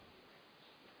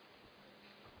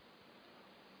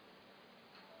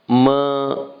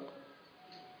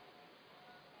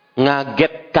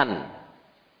mengagetkan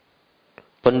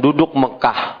penduduk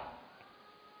Mekah.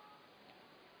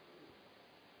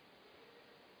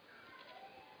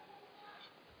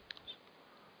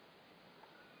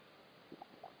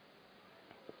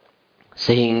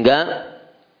 Sehingga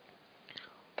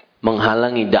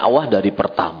menghalangi dakwah dari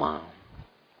pertama.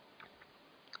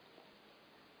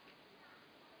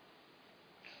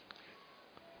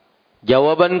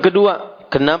 Jawaban kedua,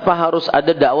 kenapa harus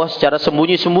ada dakwah secara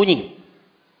sembunyi-sembunyi?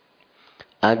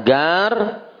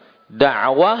 Agar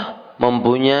dakwah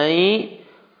mempunyai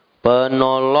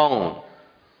penolong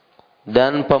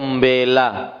dan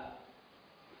pembela,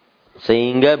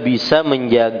 sehingga bisa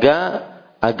menjaga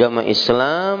agama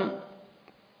Islam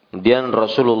dan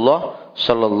Rasulullah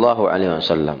Sallallahu Alaihi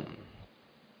Wasallam.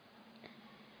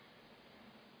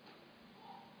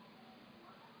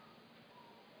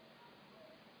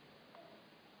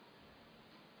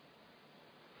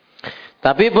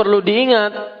 Tapi perlu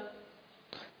diingat,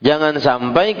 jangan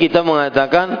sampai kita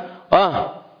mengatakan,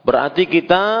 berarti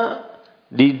kita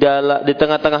di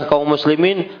tengah-tengah kaum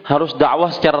muslimin harus dakwah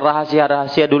secara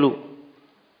rahasia-rahasia dulu.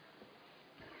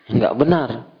 Enggak benar.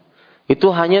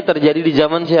 Itu hanya terjadi di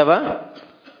zaman siapa?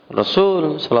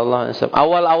 Rasul sallallahu alaihi wasallam.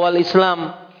 Awal-awal Islam.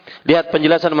 Lihat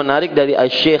penjelasan menarik dari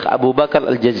Syekh Abu Bakar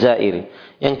Al-Jazairi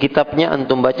yang kitabnya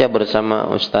antum baca bersama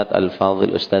Ustaz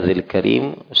Al-Fadhil, Ustazil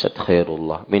Karim, Ustaz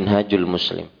Khairullah, Minhajul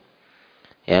Muslim.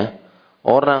 Ya.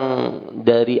 Orang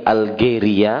dari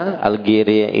Algeria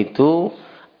itu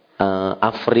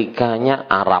Afrikanya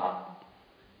Arab.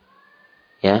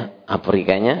 Ya,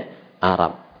 Afrikanya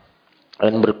Arab.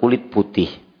 Dan berkulit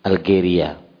putih,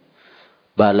 Algeria.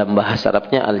 Dalam bahasa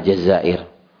Arabnya Aljazair.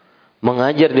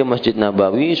 Mengajar di Masjid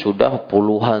Nabawi sudah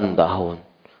puluhan tahun.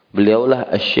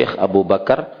 Beliaulah Syekh Abu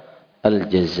Bakar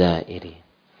Al-Jazairi.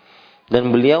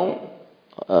 Dan beliau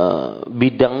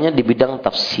bidangnya di bidang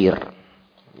tafsir.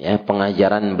 Ya,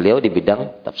 pengajaran beliau di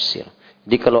bidang tafsir.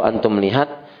 Jadi kalau antum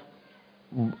melihat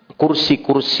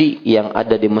kursi-kursi yang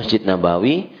ada di Masjid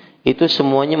Nabawi itu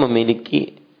semuanya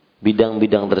memiliki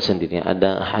bidang-bidang tersendiri.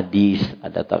 Ada hadis,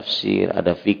 ada tafsir,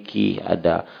 ada fikih,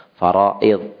 ada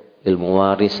faraid, ilmu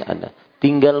waris ada.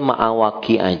 Tinggal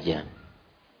ma'awaki aja.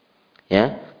 Ya,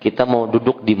 kita mau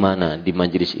duduk di mana di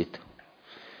majelis itu.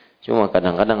 Cuma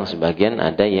kadang-kadang sebagian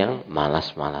ada yang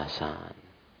malas-malasan.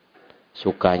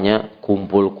 Sukanya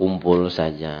kumpul-kumpul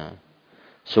saja.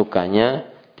 Sukanya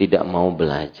tidak mau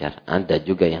belajar. Ada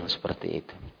juga yang seperti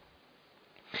itu.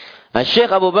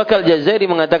 Syekh Abu Bakar Al-Jazairi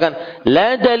mengatakan,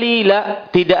 la dalila,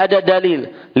 tidak ada dalil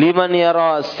liman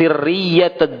yara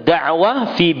sirriyat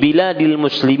ad-da'wah fi biladil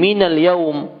muslimin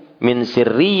al-yawm min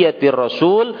sirriyati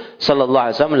Rasul sallallahu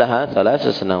alaihi wasallam laha thalath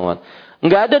sanawat.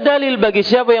 Enggak ada dalil bagi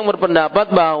siapa yang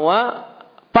berpendapat bahwa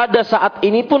pada saat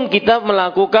ini pun kita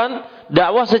melakukan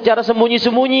dakwah secara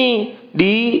sembunyi-sembunyi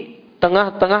di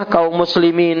tengah-tengah kaum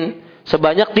muslimin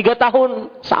sebanyak 3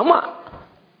 tahun, sama.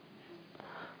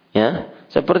 Ya,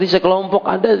 seperti sekelompok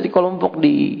ada di kelompok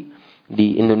di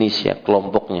Indonesia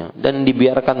kelompoknya dan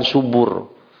dibiarkan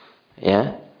subur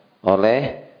ya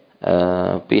oleh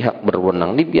pihak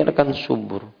berwenang, dibiarkan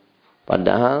subur.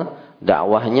 Padahal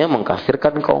dakwahnya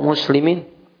mengkafirkan kaum muslimin.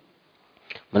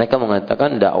 Mereka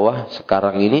mengatakan dakwah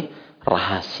sekarang ini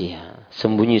rahasia,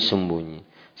 sembunyi-sembunyi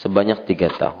sebanyak 3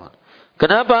 tahun.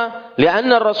 Kenapa?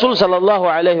 Lianna Rasul sallallahu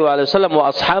alaihi wasallam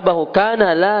wa ashabahu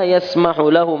kana la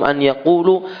yasmahu lahum an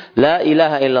yaqulu la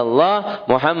ilaha illallah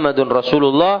Muhammadun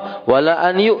Rasulullah wa la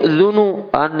an yu'dzanu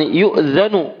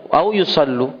aw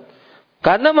yusallu.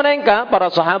 Karena mereka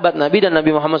para sahabat Nabi dan Nabi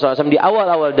Muhammad SAW di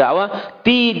awal-awal dakwah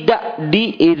tidak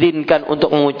diizinkan untuk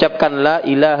mengucapkan la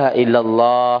ilaha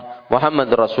illallah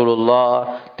Muhammad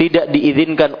Rasulullah, tidak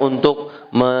diizinkan untuk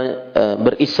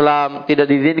berislam, tidak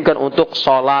diizinkan untuk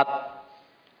salat.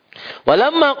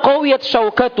 Walamma qawiyat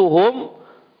syaukatuhum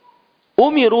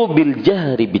umiru bil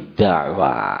jahri bid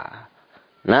da'wah.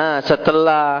 Nah,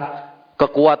 setelah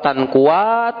kekuatan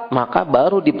kuat, maka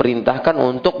baru diperintahkan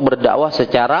untuk berdakwah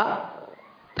secara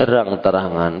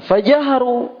terang-terangan.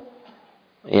 Fajaharu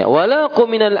ya walaqu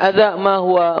minal adza ma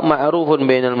huwa ma'rufun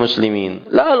bainal muslimin.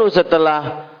 Lalu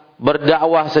setelah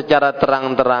berdakwah secara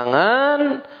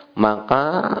terang-terangan, maka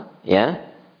ya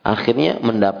akhirnya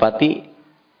mendapati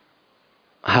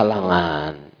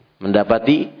halangan,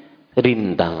 mendapati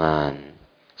rintangan.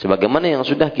 Sebagaimana yang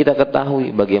sudah kita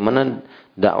ketahui bagaimana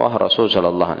dakwah Rasul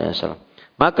sallallahu alaihi wasallam.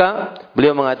 Maka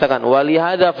beliau mengatakan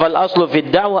walihada fal aslu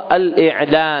fid da'wah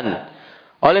al-i'lan.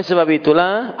 Oleh sebab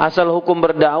itulah asal hukum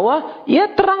berdakwah ya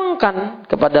terangkan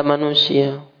kepada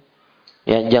manusia.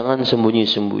 Ya, jangan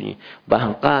sembunyi-sembunyi.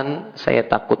 Bahkan saya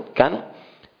takutkan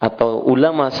atau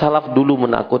ulama salaf dulu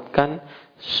menakutkan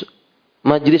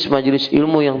majelis-majelis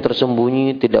ilmu yang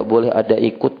tersembunyi tidak boleh ada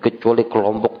ikut kecuali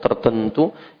kelompok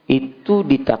tertentu, itu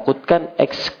ditakutkan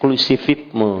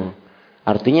eksklusifisme.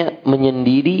 Artinya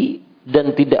menyendiri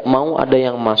dan tidak mau ada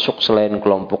yang masuk selain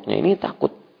kelompoknya. Ini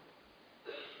takut.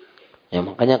 Ya,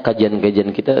 makanya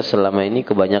kajian-kajian kita selama ini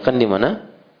kebanyakan di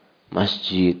mana?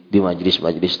 masjid, di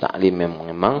majelis-majelis taklim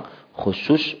memang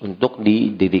khusus untuk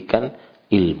didirikan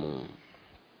ilmu.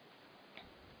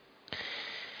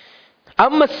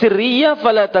 Amma sirriyah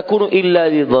fala takunu illa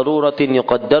li daruratin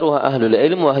yuqaddaruha ahlul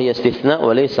ilm wa hiya istitsna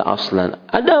wa laysa aslan.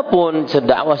 Adapun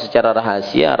dakwah secara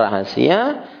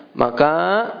rahasia maka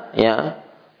ya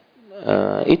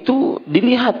itu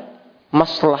dilihat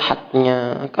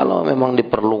maslahatnya. Kalau memang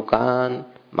diperlukan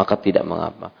maka tidak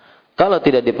mengapa. Kalau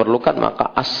tidak diperlukan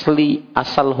maka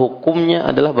asal hukumnya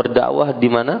adalah berdakwah di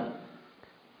mana?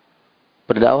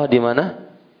 Berdakwah di mana?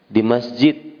 Di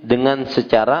masjid dengan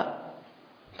secara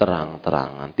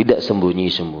terang-terangan, tidak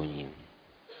sembunyi-sembunyi.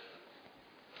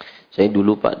 Saya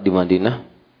dulu Pak di Madinah,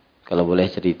 kalau boleh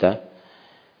cerita,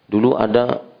 dulu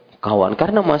ada kawan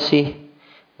karena masih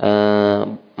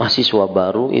mahasiswa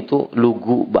baru itu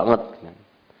lugu banget.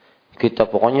 Kita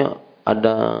pokoknya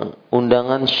ada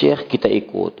undangan syekh kita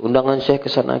ikut, undangan syekh ke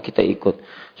sana kita ikut.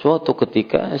 Suatu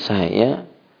ketika saya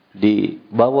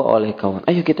dibawa oleh kawan,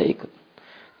 ayo kita ikut.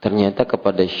 Ternyata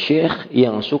kepada syekh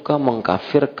yang suka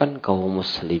mengkafirkan kaum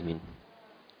muslimin.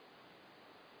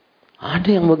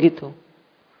 Ada yang begitu.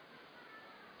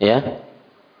 Ya.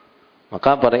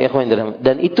 Maka para ikhwan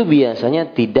dan itu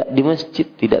biasanya tidak di masjid,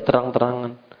 tidak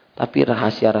terang-terangan, tapi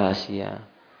rahasia-rahasia,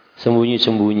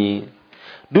 sembunyi-sembunyi.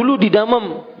 Dulu di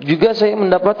Damam juga saya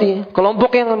mendapati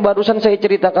kelompok yang barusan saya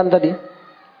ceritakan tadi.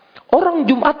 Orang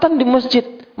Jumatan di masjid,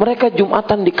 mereka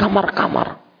Jumatan di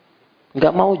kamar-kamar.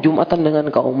 Enggak mau Jumatan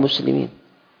dengan kaum muslimin.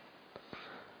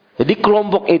 Jadi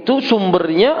kelompok itu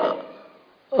sumbernya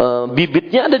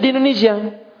bibitnya ada di Indonesia,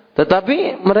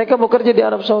 tetapi mereka bekerja di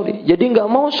Arab Saudi. Jadi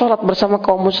enggak mau sholat bersama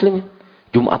kaum muslimin.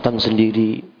 Jumatan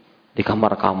sendiri di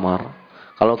kamar-kamar.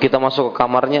 Kalau kita masuk ke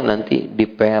kamarnya nanti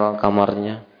dipel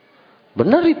kamarnya.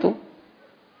 Benar itu.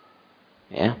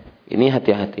 Ya, ini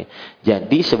hati-hati.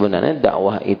 Jadi sebenarnya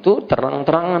dakwah itu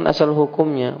terang-terangan asal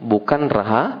hukumnya, bukan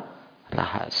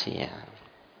rahasia.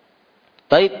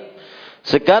 Baik.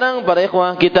 Sekarang para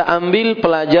ikhwah kita ambil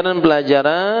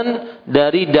pelajaran-pelajaran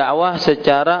dari dakwah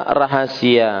secara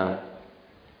rahasia.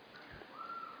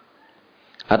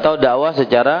 Atau dakwah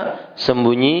secara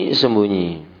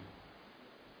sembunyi-sembunyi.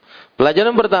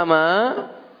 Pelajaran pertama,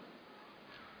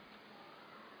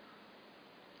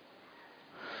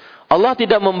 Allah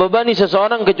tidak membebani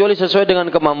seseorang kecuali sesuai dengan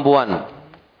kemampuan.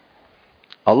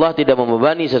 Allah tidak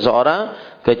membebani seseorang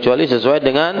kecuali sesuai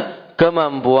dengan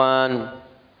kemampuan.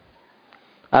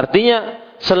 Artinya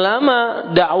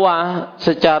selama dakwah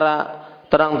secara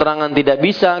terang-terangan tidak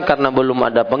bisa karena belum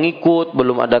ada pengikut,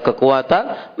 belum ada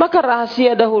kekuatan, maka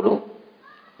rahasia dahulu.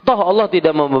 Toh Allah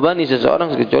tidak membebani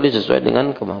seseorang kecuali sesuai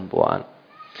dengan kemampuan.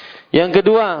 Yang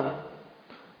kedua,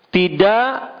 tidak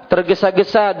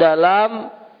tergesa-gesa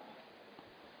dalam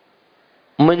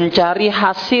mencari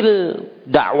hasil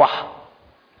dakwah.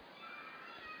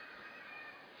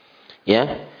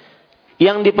 Ya.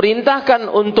 Yang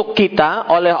diperintahkan untuk kita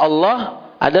oleh Allah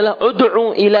adalah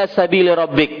ud'u ila sabili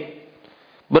rabbik.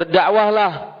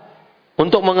 Berdakwahlah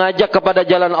untuk mengajak kepada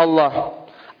jalan Allah.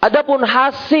 Adapun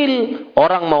hasil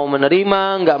orang mau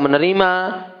menerima, enggak menerima,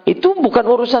 itu bukan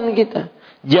urusan kita.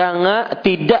 Jangan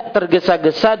tidak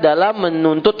tergesa-gesa dalam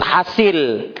menuntut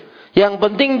hasil. Yang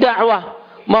penting dakwah.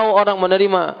 Mau orang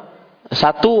menerima 1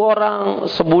 orang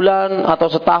sebulan atau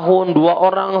setahun, 2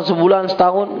 orang sebulan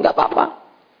setahun, enggak apa-apa.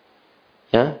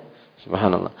 Ya,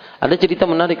 subhanallah. Ada cerita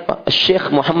menarik Pak,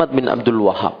 Syekh Muhammad bin Abdul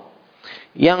Wahab.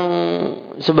 Yang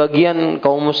sebagian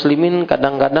kaum muslimin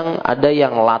kadang-kadang ada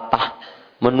yang latah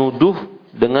menuduh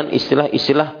dengan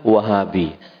istilah-istilah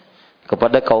Wahabi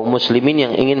kepada kaum muslimin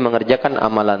yang ingin mengerjakan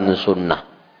amalan sunnah.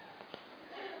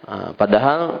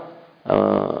 Padahal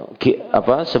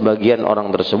sebagian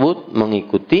orang tersebut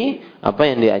mengikuti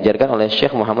apa yang diajarkan oleh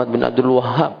Syekh Muhammad bin Abdul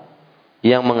Wahab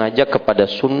yang mengajak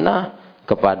kepada sunnah,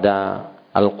 kepada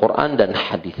Al-Quran dan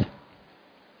hadis.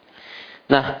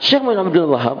 Nah, Syekh Muhammad bin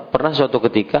Abdul Wahab pernah suatu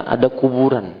ketika ada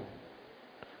kuburan.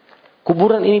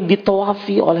 Kuburan ini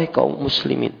ditawafi oleh kaum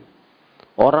muslimin.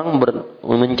 Orang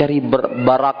mencari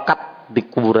barakat di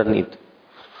kuburan itu.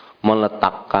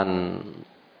 Meletakkan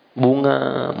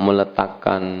bunga,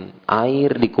 meletakkan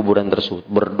air di kuburan tersebut,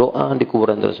 berdoa di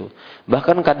kuburan tersebut.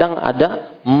 Bahkan kadang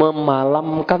ada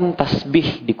memalamkan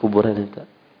tasbih di kuburan itu.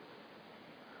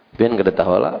 Biar kada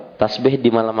tahu lah, tasbih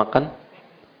dimalamakan.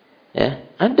 Ya,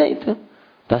 ada itu.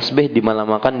 Tasbih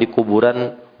dimalamakan di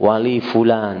kuburan wali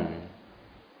fulan.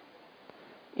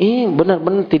 Ini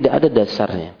benar-benar tidak ada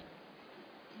dasarnya.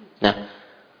 Nah,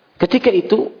 ketika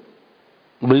itu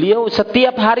beliau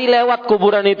setiap hari lewat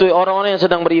kuburan itu, orang-orang yang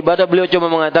sedang beribadah, beliau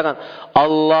cuma mengatakan,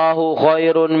 Allahu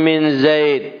khairun min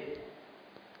Zaid.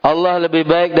 Allah lebih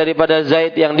baik daripada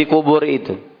Zaid yang dikubur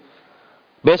itu.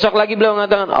 Besok lagi beliau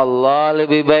mengatakan Allah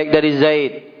lebih baik dari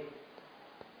Zaid.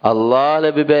 Allah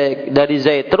lebih baik dari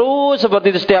Zaid. Terus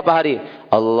seperti itu setiap hari.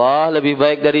 Allah lebih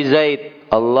baik dari Zaid.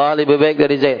 Allah lebih baik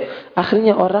dari Zaid.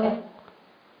 Akhirnya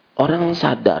orang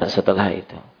sadar setelah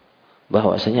itu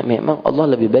bahwasanya memang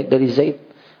Allah lebih baik dari Zaid.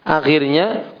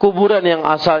 Akhirnya kuburan yang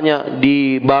asalnya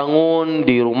dibangun,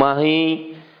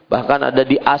 dirumahi, bahkan ada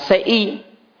di ACI.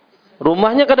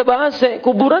 Rumahnya kada AC,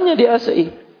 kuburannya di ACI.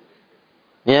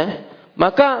 Ya.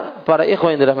 Maka para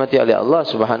ikhwan yang dirahmati oleh Allah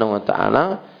Subhanahu wa taala,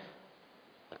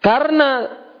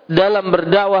 karena dalam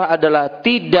berdakwah adalah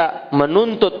tidak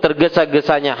menuntut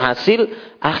tergesa-gesanya hasil,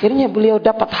 akhirnya beliau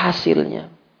dapat hasilnya.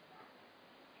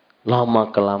 Lama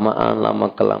kelamaan.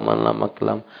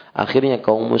 Akhirnya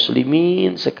kaum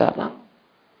muslimin sekarang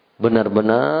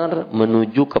benar-benar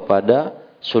menuju kepada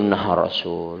sunnah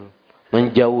Rasul.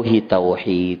 Menjauhi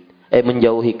tauhid.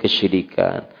 Menjauhi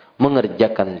kesyirikan.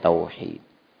 Mengerjakan tauhid.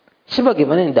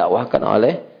 Sebagaimana yang didakwahkan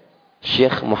oleh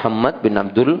Syekh Muhammad bin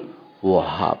Abdul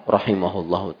Wahab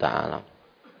rahimahullahu ta'ala.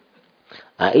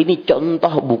 Nah, ini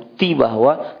contoh bukti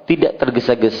bahwa tidak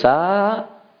tergesa-gesa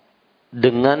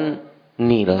dengan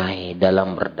nilai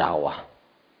dalam berdakwah.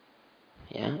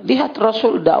 Ya, lihat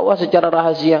Rasul dakwah secara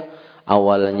rahasia.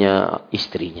 Awalnya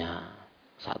istrinya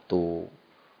satu,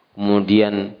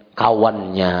 kemudian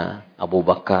kawannya Abu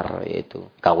Bakar,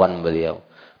 yaitu kawan beliau,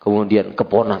 kemudian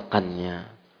keponakannya.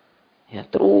 Ya,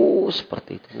 terus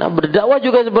seperti itu. Nah, berdakwah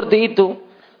juga seperti itu.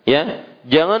 Ya,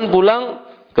 jangan pulang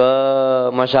ke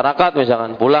masyarakat,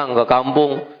 misalkan pulang ke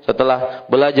kampung setelah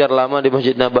belajar lama di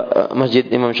Masjid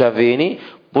Imam Syafi'i ini,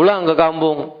 pulang ke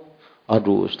kampung.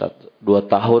 Aduh Ustaz,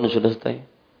 2 tahun sudah selesai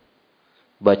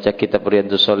baca kitab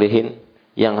Riyadhus Shalihin,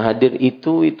 yang hadir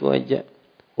itu aja.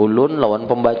 Ulun lawan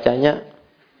pembacanya.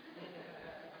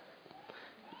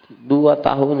 2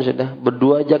 tahun sudah,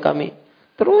 berdua aja kami.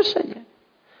 Terus saja.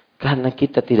 Karena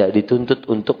kita tidak dituntut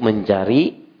untuk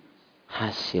mencari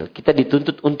hasil. Kita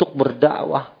dituntut untuk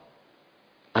berdakwah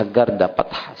agar dapat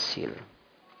hasil.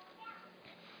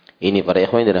 Ini para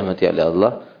ikhwan yang dirahmati oleh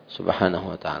Allah Subhanahu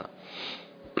wa taala.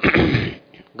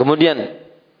 Kemudian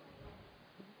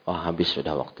habis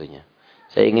sudah waktunya.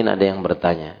 Saya ingin ada yang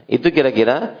bertanya. Itu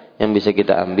kira-kira yang bisa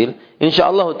kita ambil.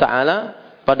 Insyaallah taala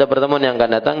pada pertemuan yang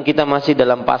akan datang kita masih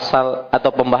dalam pasal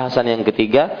atau pembahasan yang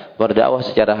ketiga, berdakwah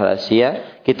secara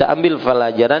rahasia. Kita ambil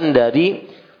pelajaran dari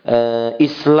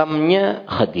Islamnya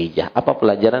Khadijah. Apa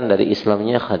pelajaran dari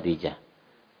Islamnya Khadijah?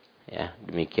 Ya,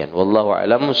 demikian. Wallahu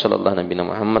a'lam. Sallallahu nabiyana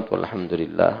Muhammad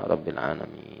walhamdulillah rabbil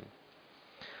alamin.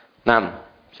 Naam,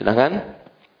 silakan.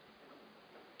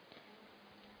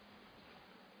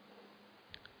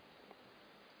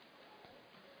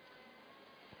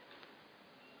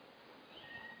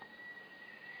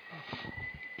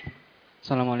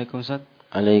 Assalamualaikum Ustaz.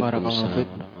 Waalaikumsalam.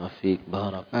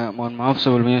 Mohon maaf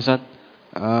sebelumnya Ustaz.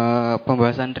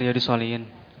 Pembahasan Riyadhus Shalihin.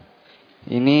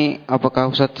 Ini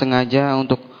apakah Ustaz sengaja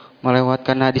untuk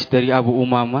melewatkan hadis dari Abu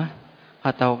Umamah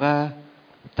ataukah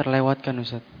terlewatkan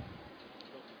Ustaz?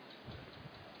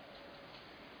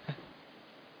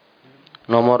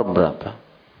 Nomor berapa?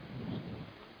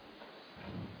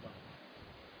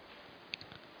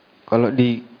 Kalau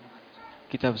di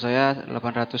kitab saya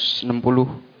 860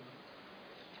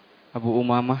 Abu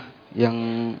Umamah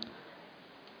yang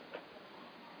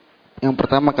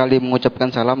pertama kali mengucapkan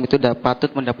salam itu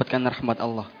patut mendapatkan rahmat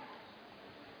Allah.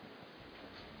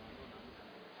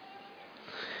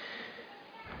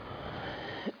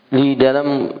 Di dalam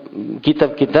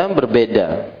kitab kita berbeda.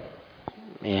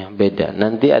 Ya, beda.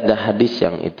 Nanti ada hadis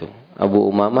yang itu. Abu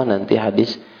Umamah nanti 2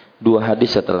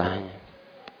 hadis setelahnya.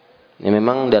 Ini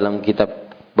memang dalam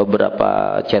kitab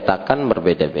beberapa cetakan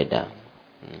berbeda-beda.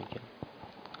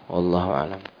 Wallahu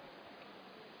a'lam.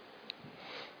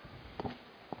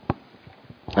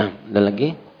 Ada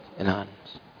lagi? Silakan.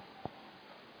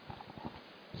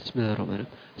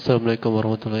 Bismillahirrahmanirrahim. Assalamualaikum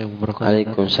warahmatullahi wabarakatuh.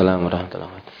 Waalaikumsalam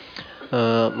warahmatullahi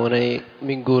wabarakatuh. Mengenai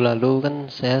minggu lalu kan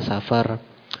saya safar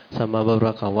sama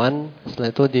beberapa kawan. Setelah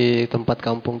itu di tempat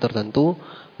kampung tertentu,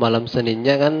 malam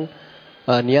Seninnya kan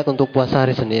niat untuk puasa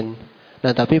hari Senin.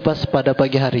 Nah, tapi pas pada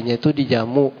pagi harinya itu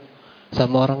dijamu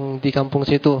sama orang di kampung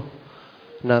situ.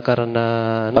 Nah, karena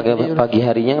pagi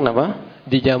harinya kenapa?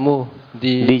 Dijamu.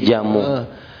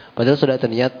 Padahal sudah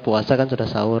terniat puasa kan, sudah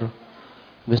sahur.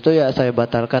 Habis itu ya saya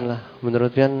batalkan lah.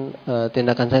 Menurut kalian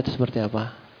tindakan saya itu seperti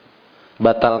apa?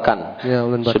 Batalkan. Ya,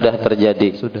 batalkan. Sudah terjadi.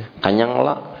 Sudah. Kanyang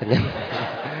lah.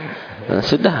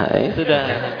 Sudah ya. Sudah.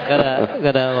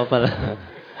 Kada apa-apa lah.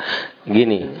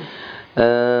 Gini.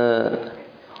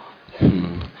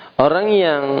 Orang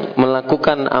yang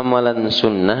melakukan amalan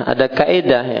sunnah, ada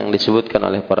kaidah yang disebutkan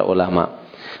oleh para ulama.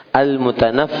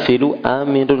 Al-mutanaffilu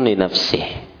amirun li nafsih.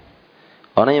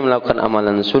 Orang yang melakukan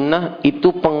amalan sunnah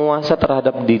itu penguasa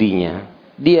terhadap dirinya.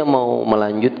 Dia mau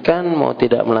melanjutkan, mau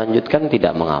tidak melanjutkan,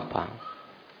 tidak mengapa.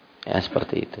 Ya,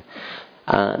 seperti itu.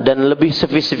 Dan lebih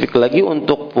spesifik lagi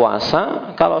untuk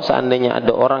puasa, kalau seandainya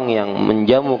ada orang yang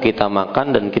menjamu kita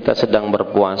makan dan kita sedang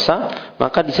berpuasa,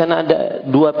 maka di sana ada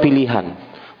dua pilihan.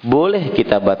 Boleh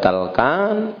kita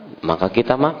batalkan, maka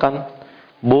kita makan.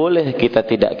 Boleh kita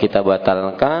tidak kita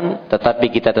batalkan, tetapi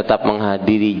kita tetap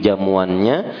menghadiri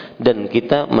jamuannya dan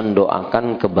kita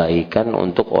mendoakan kebaikan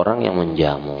untuk orang yang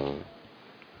menjamu.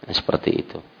 Nah, seperti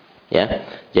itu. Ya.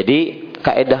 Jadi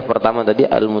kaidah pertama tadi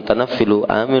al-mutanaffilu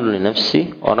amilun li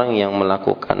nafsi, orang yang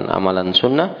melakukan amalan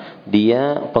sunnah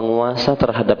dia penguasa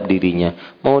terhadap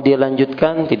dirinya. Mau dia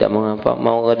lanjutkan tidak mengapa,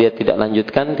 mau dia tidak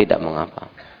lanjutkan tidak mengapa.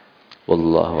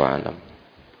 Wallahu a'lam.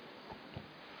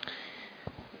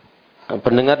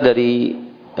 Pendengar dari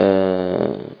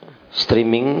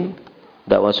streaming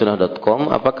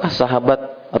dakwahsunnah.com, apakah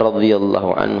sahabat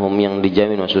radhiyallahu anhum yang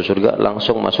dijamin masuk surga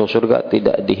langsung masuk surga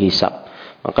tidak dihisab?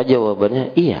 Maka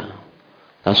jawabannya iya.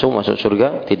 Langsung masuk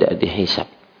surga tidak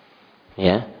dihisab.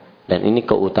 Ya. Dan ini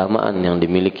keutamaan yang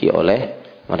dimiliki oleh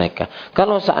mereka.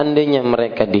 Kalau seandainya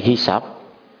mereka dihisab,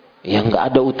 ya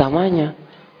enggak ada utamanya.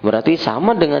 Berarti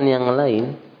sama dengan yang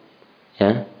lain.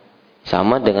 Ya.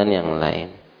 Sama dengan yang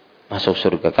lain. Masuk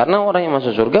surga. Karena orang yang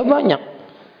masuk surga banyak.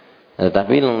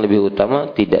 Tetapi yang lebih utama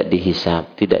tidak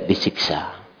dihisab, tidak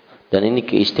disiksa. Dan ini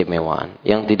keistimewaan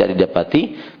yang tidak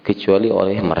didapati kecuali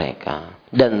oleh mereka.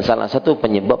 Dan salah satu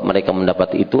penyebab mereka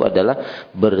mendapat itu adalah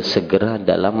bersegera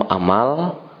dalam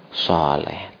amal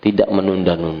soleh. Tidak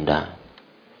menunda-nunda.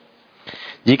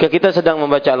 Jika kita sedang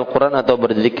membaca Al-Quran atau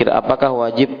berzikir, apakah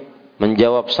wajib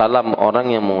menjawab salam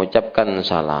orang yang mengucapkan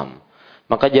salam?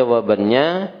 Maka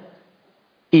jawabannya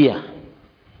iya.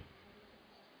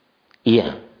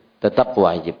 Iya, tetap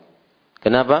wajib.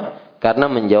 Kenapa?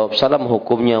 Karena menjawab salam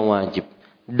hukumnya wajib.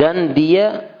 Dan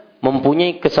dia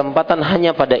mempunyai kesempatan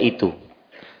hanya pada itu.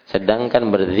 Sedangkan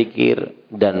berzikir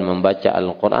dan membaca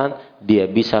Al-Quran, dia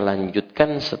bisa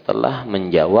lanjutkan setelah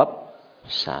menjawab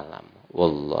salam.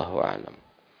 Wallahu a'lam.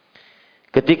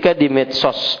 Ketika di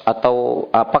medsos, atau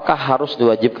apakah harus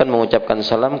diwajibkan mengucapkan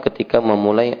salam ketika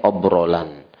memulai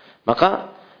obrolan?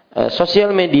 Maka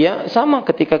sosial media sama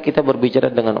ketika kita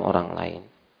berbicara dengan orang lain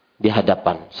di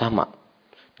hadapan, sama.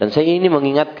 Dan saya ini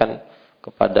mengingatkan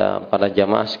kepada para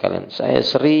jamaah sekalian, saya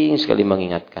sering sekali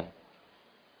mengingatkan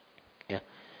ya,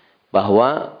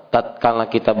 bahwa tatkala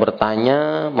kita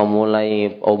bertanya,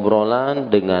 memulai obrolan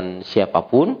dengan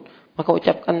siapapun, maka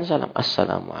ucapkan salam,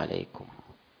 assalamualaikum.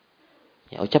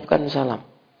 Ya, ucapkan salam.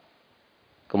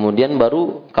 Kemudian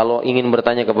baru kalau ingin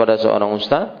bertanya kepada seorang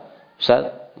ustaz,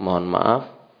 mohon maaf,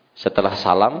 setelah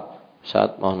salam,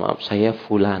 Ustaz, mohon maaf, saya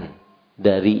fulan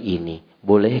dari ini.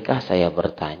 Bolehkah saya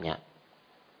bertanya?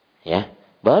 Ya.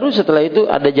 Baru setelah itu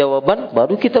ada jawaban,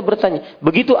 baru kita bertanya.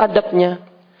 Begitu adabnya.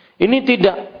 Ini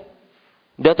tidak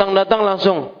datang-datang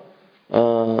langsung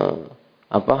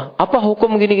apa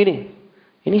hukum gini-gini?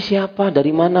 Ini siapa?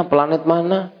 Dari mana? Planet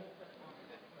mana?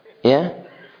 Ya.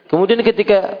 Kemudian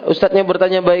ketika ustadznya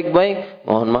bertanya baik-baik,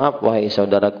 mohon maaf wahai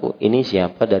saudaraku, ini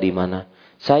siapa dari mana?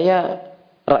 Saya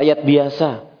rakyat biasa.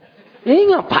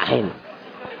 Ini ngapain?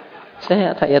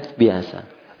 Saya rakyat biasa.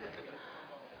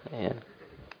 Ya.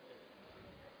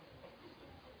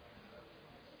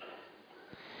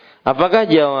 Apakah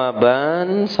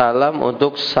jawaban salam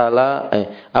untuk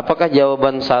apakah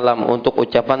jawaban salam untuk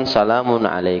ucapan salamun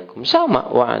alaikum?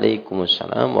 Sama,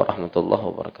 waalaikumsalam warahmatullahi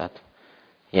wabarakatuh.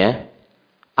 Ya.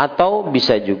 Atau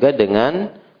bisa juga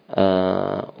dengan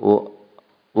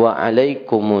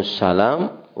waalaikumsalam,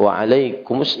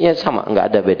 ya sama, enggak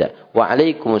ada beda.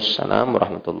 Waalaikumsalam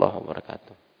warahmatullahi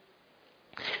wabarakatuh.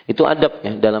 Itu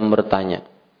adabnya dalam bertanya.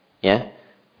 Ya.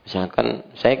 Misalkan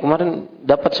saya kemarin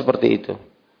dapat seperti itu.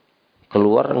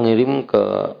 Keluar ngirim ke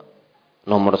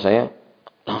nomor saya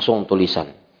langsung tulisan.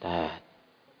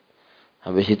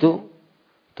 Habis itu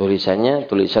tulisannya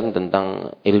tulisan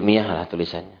tentang ilmiah lah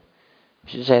tulisannya.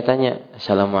 Habis itu saya tanya,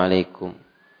 assalamualaikum.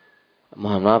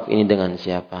 Mohon maaf, ini dengan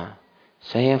siapa?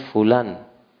 Saya fulan.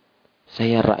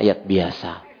 Saya rakyat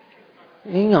biasa.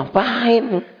 Ini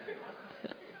ngapain?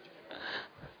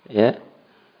 Ya.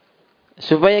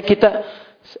 Supaya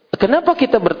kenapa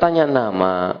kita bertanya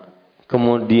nama?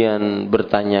 Kemudian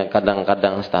bertanya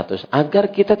kadang-kadang status,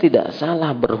 agar kita tidak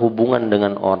salah berhubungan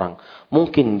dengan orang.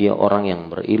 Mungkin dia orang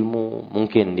yang berilmu,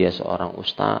 mungkin dia seorang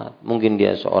ustadz, mungkin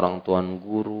dia seorang tuan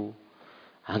guru.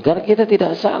 Agar kita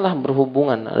tidak salah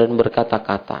berhubungan dan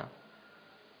berkata-kata.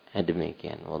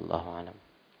 Demikian, wallahu a'lam.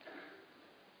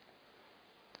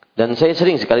 Dan saya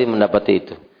sering sekali mendapati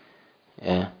itu.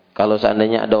 Ya, Kalau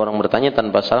seandainya ada orang bertanya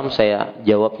tanpa salam, saya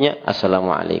jawabnya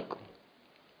Assalamualaikum.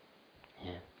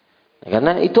 Ya.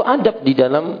 Karena itu adab di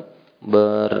dalam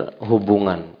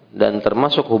berhubungan. Dan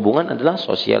termasuk hubungan adalah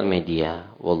sosial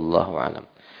media. Wallahu a'lam.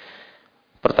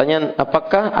 Pertanyaan,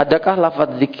 adakah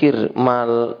lafaz zikir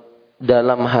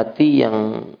dalam hati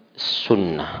yang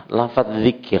sunnah? Lafaz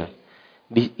zikir.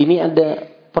 Ini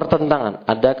ada pertentangan.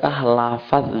 Adakah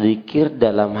lafaz zikir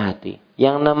dalam hati?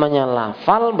 Yang namanya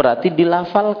lafal berarti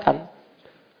dilafalkan.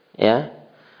 Ya.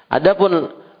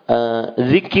 Adapun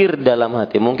zikir dalam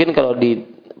hati. Mungkin kalau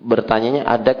bertanyanya,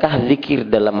 adakah zikir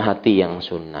dalam hati yang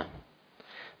sunnah?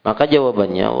 Maka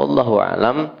jawabannya, wallahu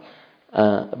a'lam,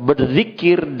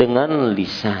 berzikir dengan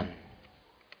lisan.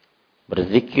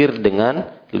 Berzikir dengan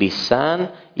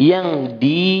lisan yang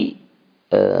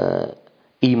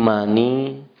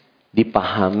diimani,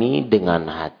 dipahami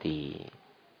dengan hati.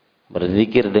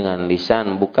 Berzikir dengan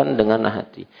lisan, bukan dengan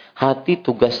hati. Hati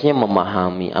tugasnya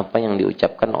memahami apa yang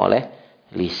diucapkan oleh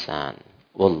lisan.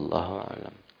 Wallahu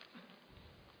a'lam.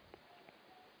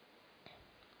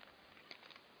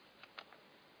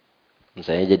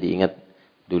 Saya jadi ingat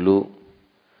dulu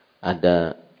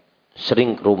ada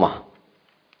sering ke rumah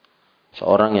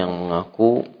seorang yang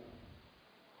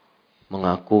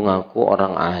mengaku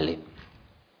orang alim.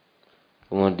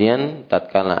 Kemudian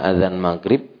tatkala azan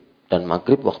maghrib, dan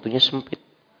maghrib waktunya sempit,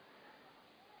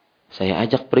 saya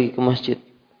ajak pergi ke masjid.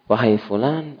 Wahai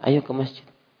fulan, ayo ke masjid.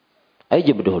 Ayo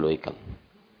jebet dulu ikam.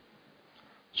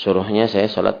 Suruhnya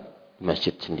saya sholat di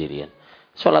masjid sendirian.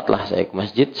 Sholatlah saya ke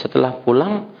masjid. Setelah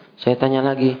pulang, saya tanya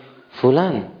lagi,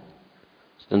 fulan.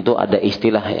 Tentu ada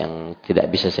istilah yang tidak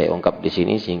bisa saya ungkap di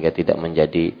sini sehingga tidak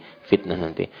menjadi fitnah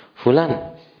nanti.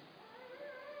 Fulan,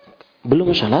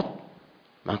 belum sholat?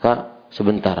 Maka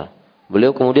sebentar.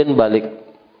 Beliau kemudian balik,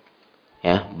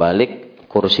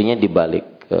 kursinya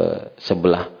dibalik ke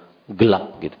sebelah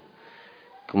gelap gitu.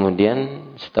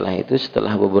 Kemudian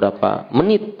setelah beberapa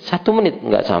menit, 1 menit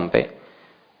nggak sampai,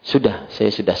 saya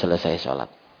sudah selesai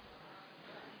sholat.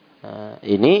 Nah,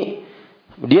 ini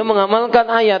dia mengamalkan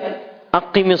ayat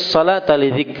aqimis salata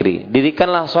li dzikri.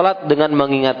 Dirikanlah salat dengan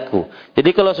mengingatku. Jadi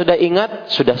kalau sudah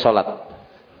ingat, sudah salat.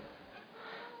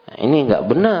 Nah, ini enggak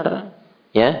benar,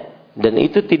 ya. Dan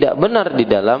itu tidak benar di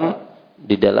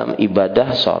dalam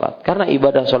ibadah salat. Karena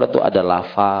ibadah salat itu ada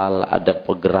lafal, ada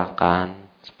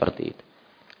pergerakan, seperti itu.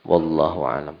 Wallahu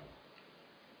a'lam.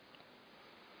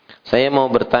 Saya mau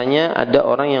bertanya, ada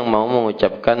orang yang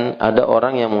mengucapkan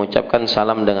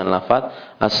salam dengan lafaz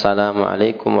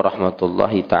Assalamualaikum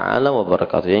warahmatullahi taala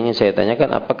wabarakatuh. Yang ingin saya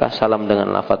tanyakan, apakah salam dengan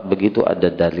lafaz begitu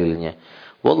ada dalilnya?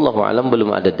 Wallahu alam,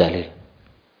 belum ada dalil.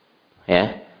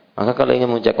 Ya. Maka kalau ingin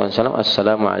mengucapkan salam,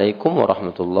 Assalamualaikum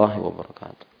warahmatullahi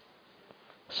wabarakatuh.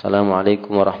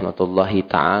 Assalamualaikum warahmatullahi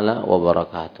taala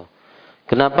wabarakatuh.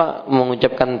 Kenapa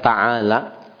mengucapkan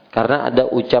ta'ala? Karena ada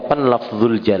ucapan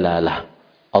lafzul jalalah.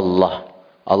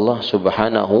 Allah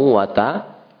subhanahu wa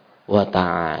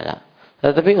ta'ala.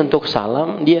 Tetapi untuk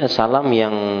salam, dia salam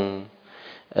yang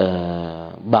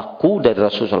baku dari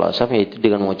Rasulullah SAW, yaitu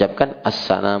dengan mengucapkan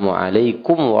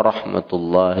Assalamualaikum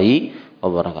warahmatullahi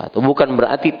wabarakatuh. Bukan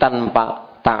berarti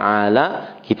tanpa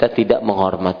ta'ala kita tidak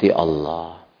menghormati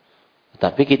Allah.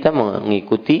 Tapi kita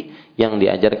mengikuti yang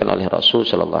diajarkan oleh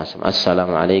Rasulullah SAW.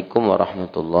 Assalamualaikum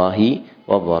warahmatullahi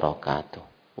wabarakatuh.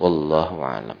 Wallahu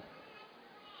a'lam.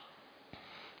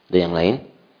 Ada yang lain?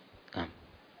 Nah,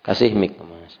 kasih mic ke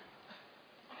Mas.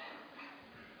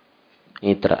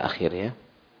 Ini terakhir ya.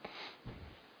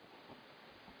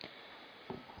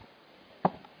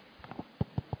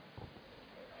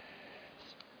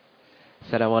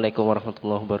 Assalamualaikum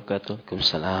warahmatullahi wabarakatuh.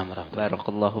 Waalaikumsalam warahmatullahi wabarakatuh.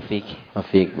 Barakallahu fiik.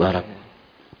 Fiik barak.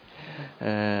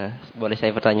 Boleh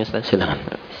saya bertanya, Ustaz? Silakan.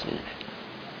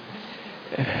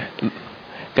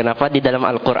 Kenapa di dalam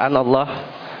Al-Qur'an Allah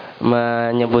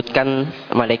menyebutkan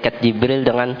malaikat Jibril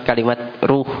dengan kalimat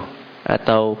ruh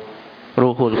atau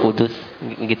Ruhul Qudus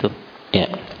gitu? Ya.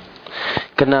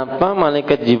 Kenapa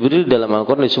malaikat Jibril dalam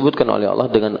Al-Quran disebutkan oleh Allah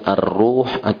dengan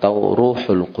Ar-Ruh atau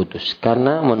Ruhul Qudus?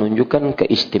 Karena menunjukkan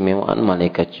keistimewaan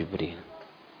malaikat Jibril.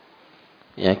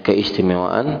 Ya,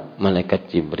 keistimewaan malaikat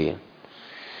Jibril.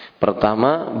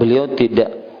 Pertama,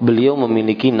 beliau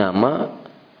memiliki nama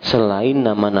selain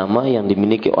nama-nama yang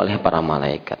dimiliki oleh para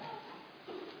malaikat.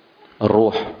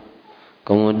 Ruh.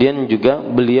 Kemudian juga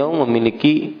beliau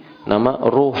memiliki nama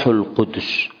Ruhul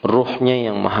Qudus, ruhnya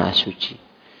yang maha suci.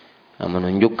 Nah,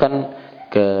 menunjukkan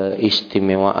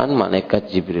keistimewaan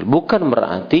malaikat Jibril. Bukan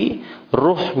berarti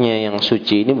ruhnya yang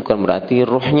suci ini bukan berarti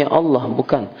ruhnya Allah,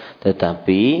 bukan.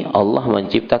 Tetapi Allah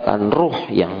menciptakan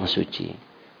ruh yang suci.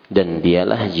 Dan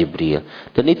dialah Jibril.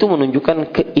 Dan itu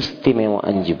menunjukkan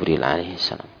keistimewaan Jibril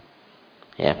alaihissalam.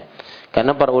 Ya.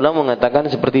 Karena para ulama mengatakan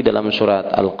seperti dalam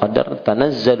surat Al-Qadar,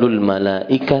 tanazzalul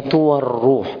malaikatu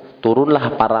warruh.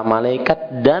 Turunlah para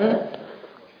malaikat dan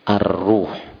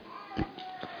ar-ruh.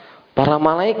 Para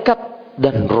malaikat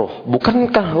dan roh.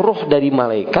 Bukankah roh dari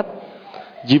malaikat?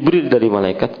 Jibril dari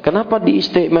malaikat. Kenapa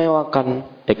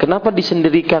diistimewakan? Kenapa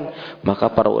disendirikan? Maka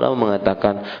para ulama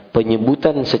mengatakan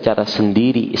penyebutan secara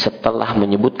sendiri setelah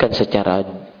menyebutkan secara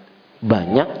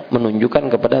banyak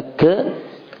menunjukkan kepada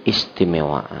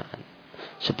keistimewaan.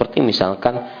 Seperti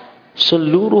misalkan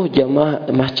seluruh jamaah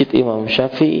Masjid Imam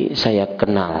Syafi'i saya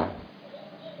kenal.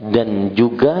 Dan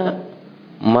juga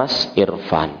Mas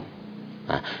Irfan.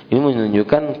 Nah, ini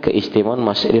menunjukkan keistimewaan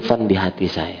Mas Irfan di hati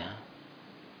saya.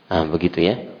 Nah, begitu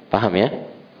ya. Paham ya?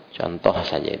 Contoh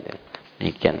saja itu.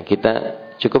 Demikian. Kita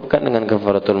cukupkan dengan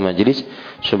kafaratul majlis.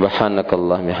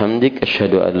 Subhanakallah bihamdik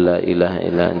asyhadu an la ilaha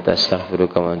illa anta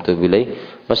astaghfiruka wa atubu ilaik.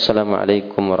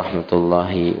 Wassalamualaikum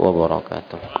warahmatullahi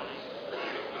wabarakatuh.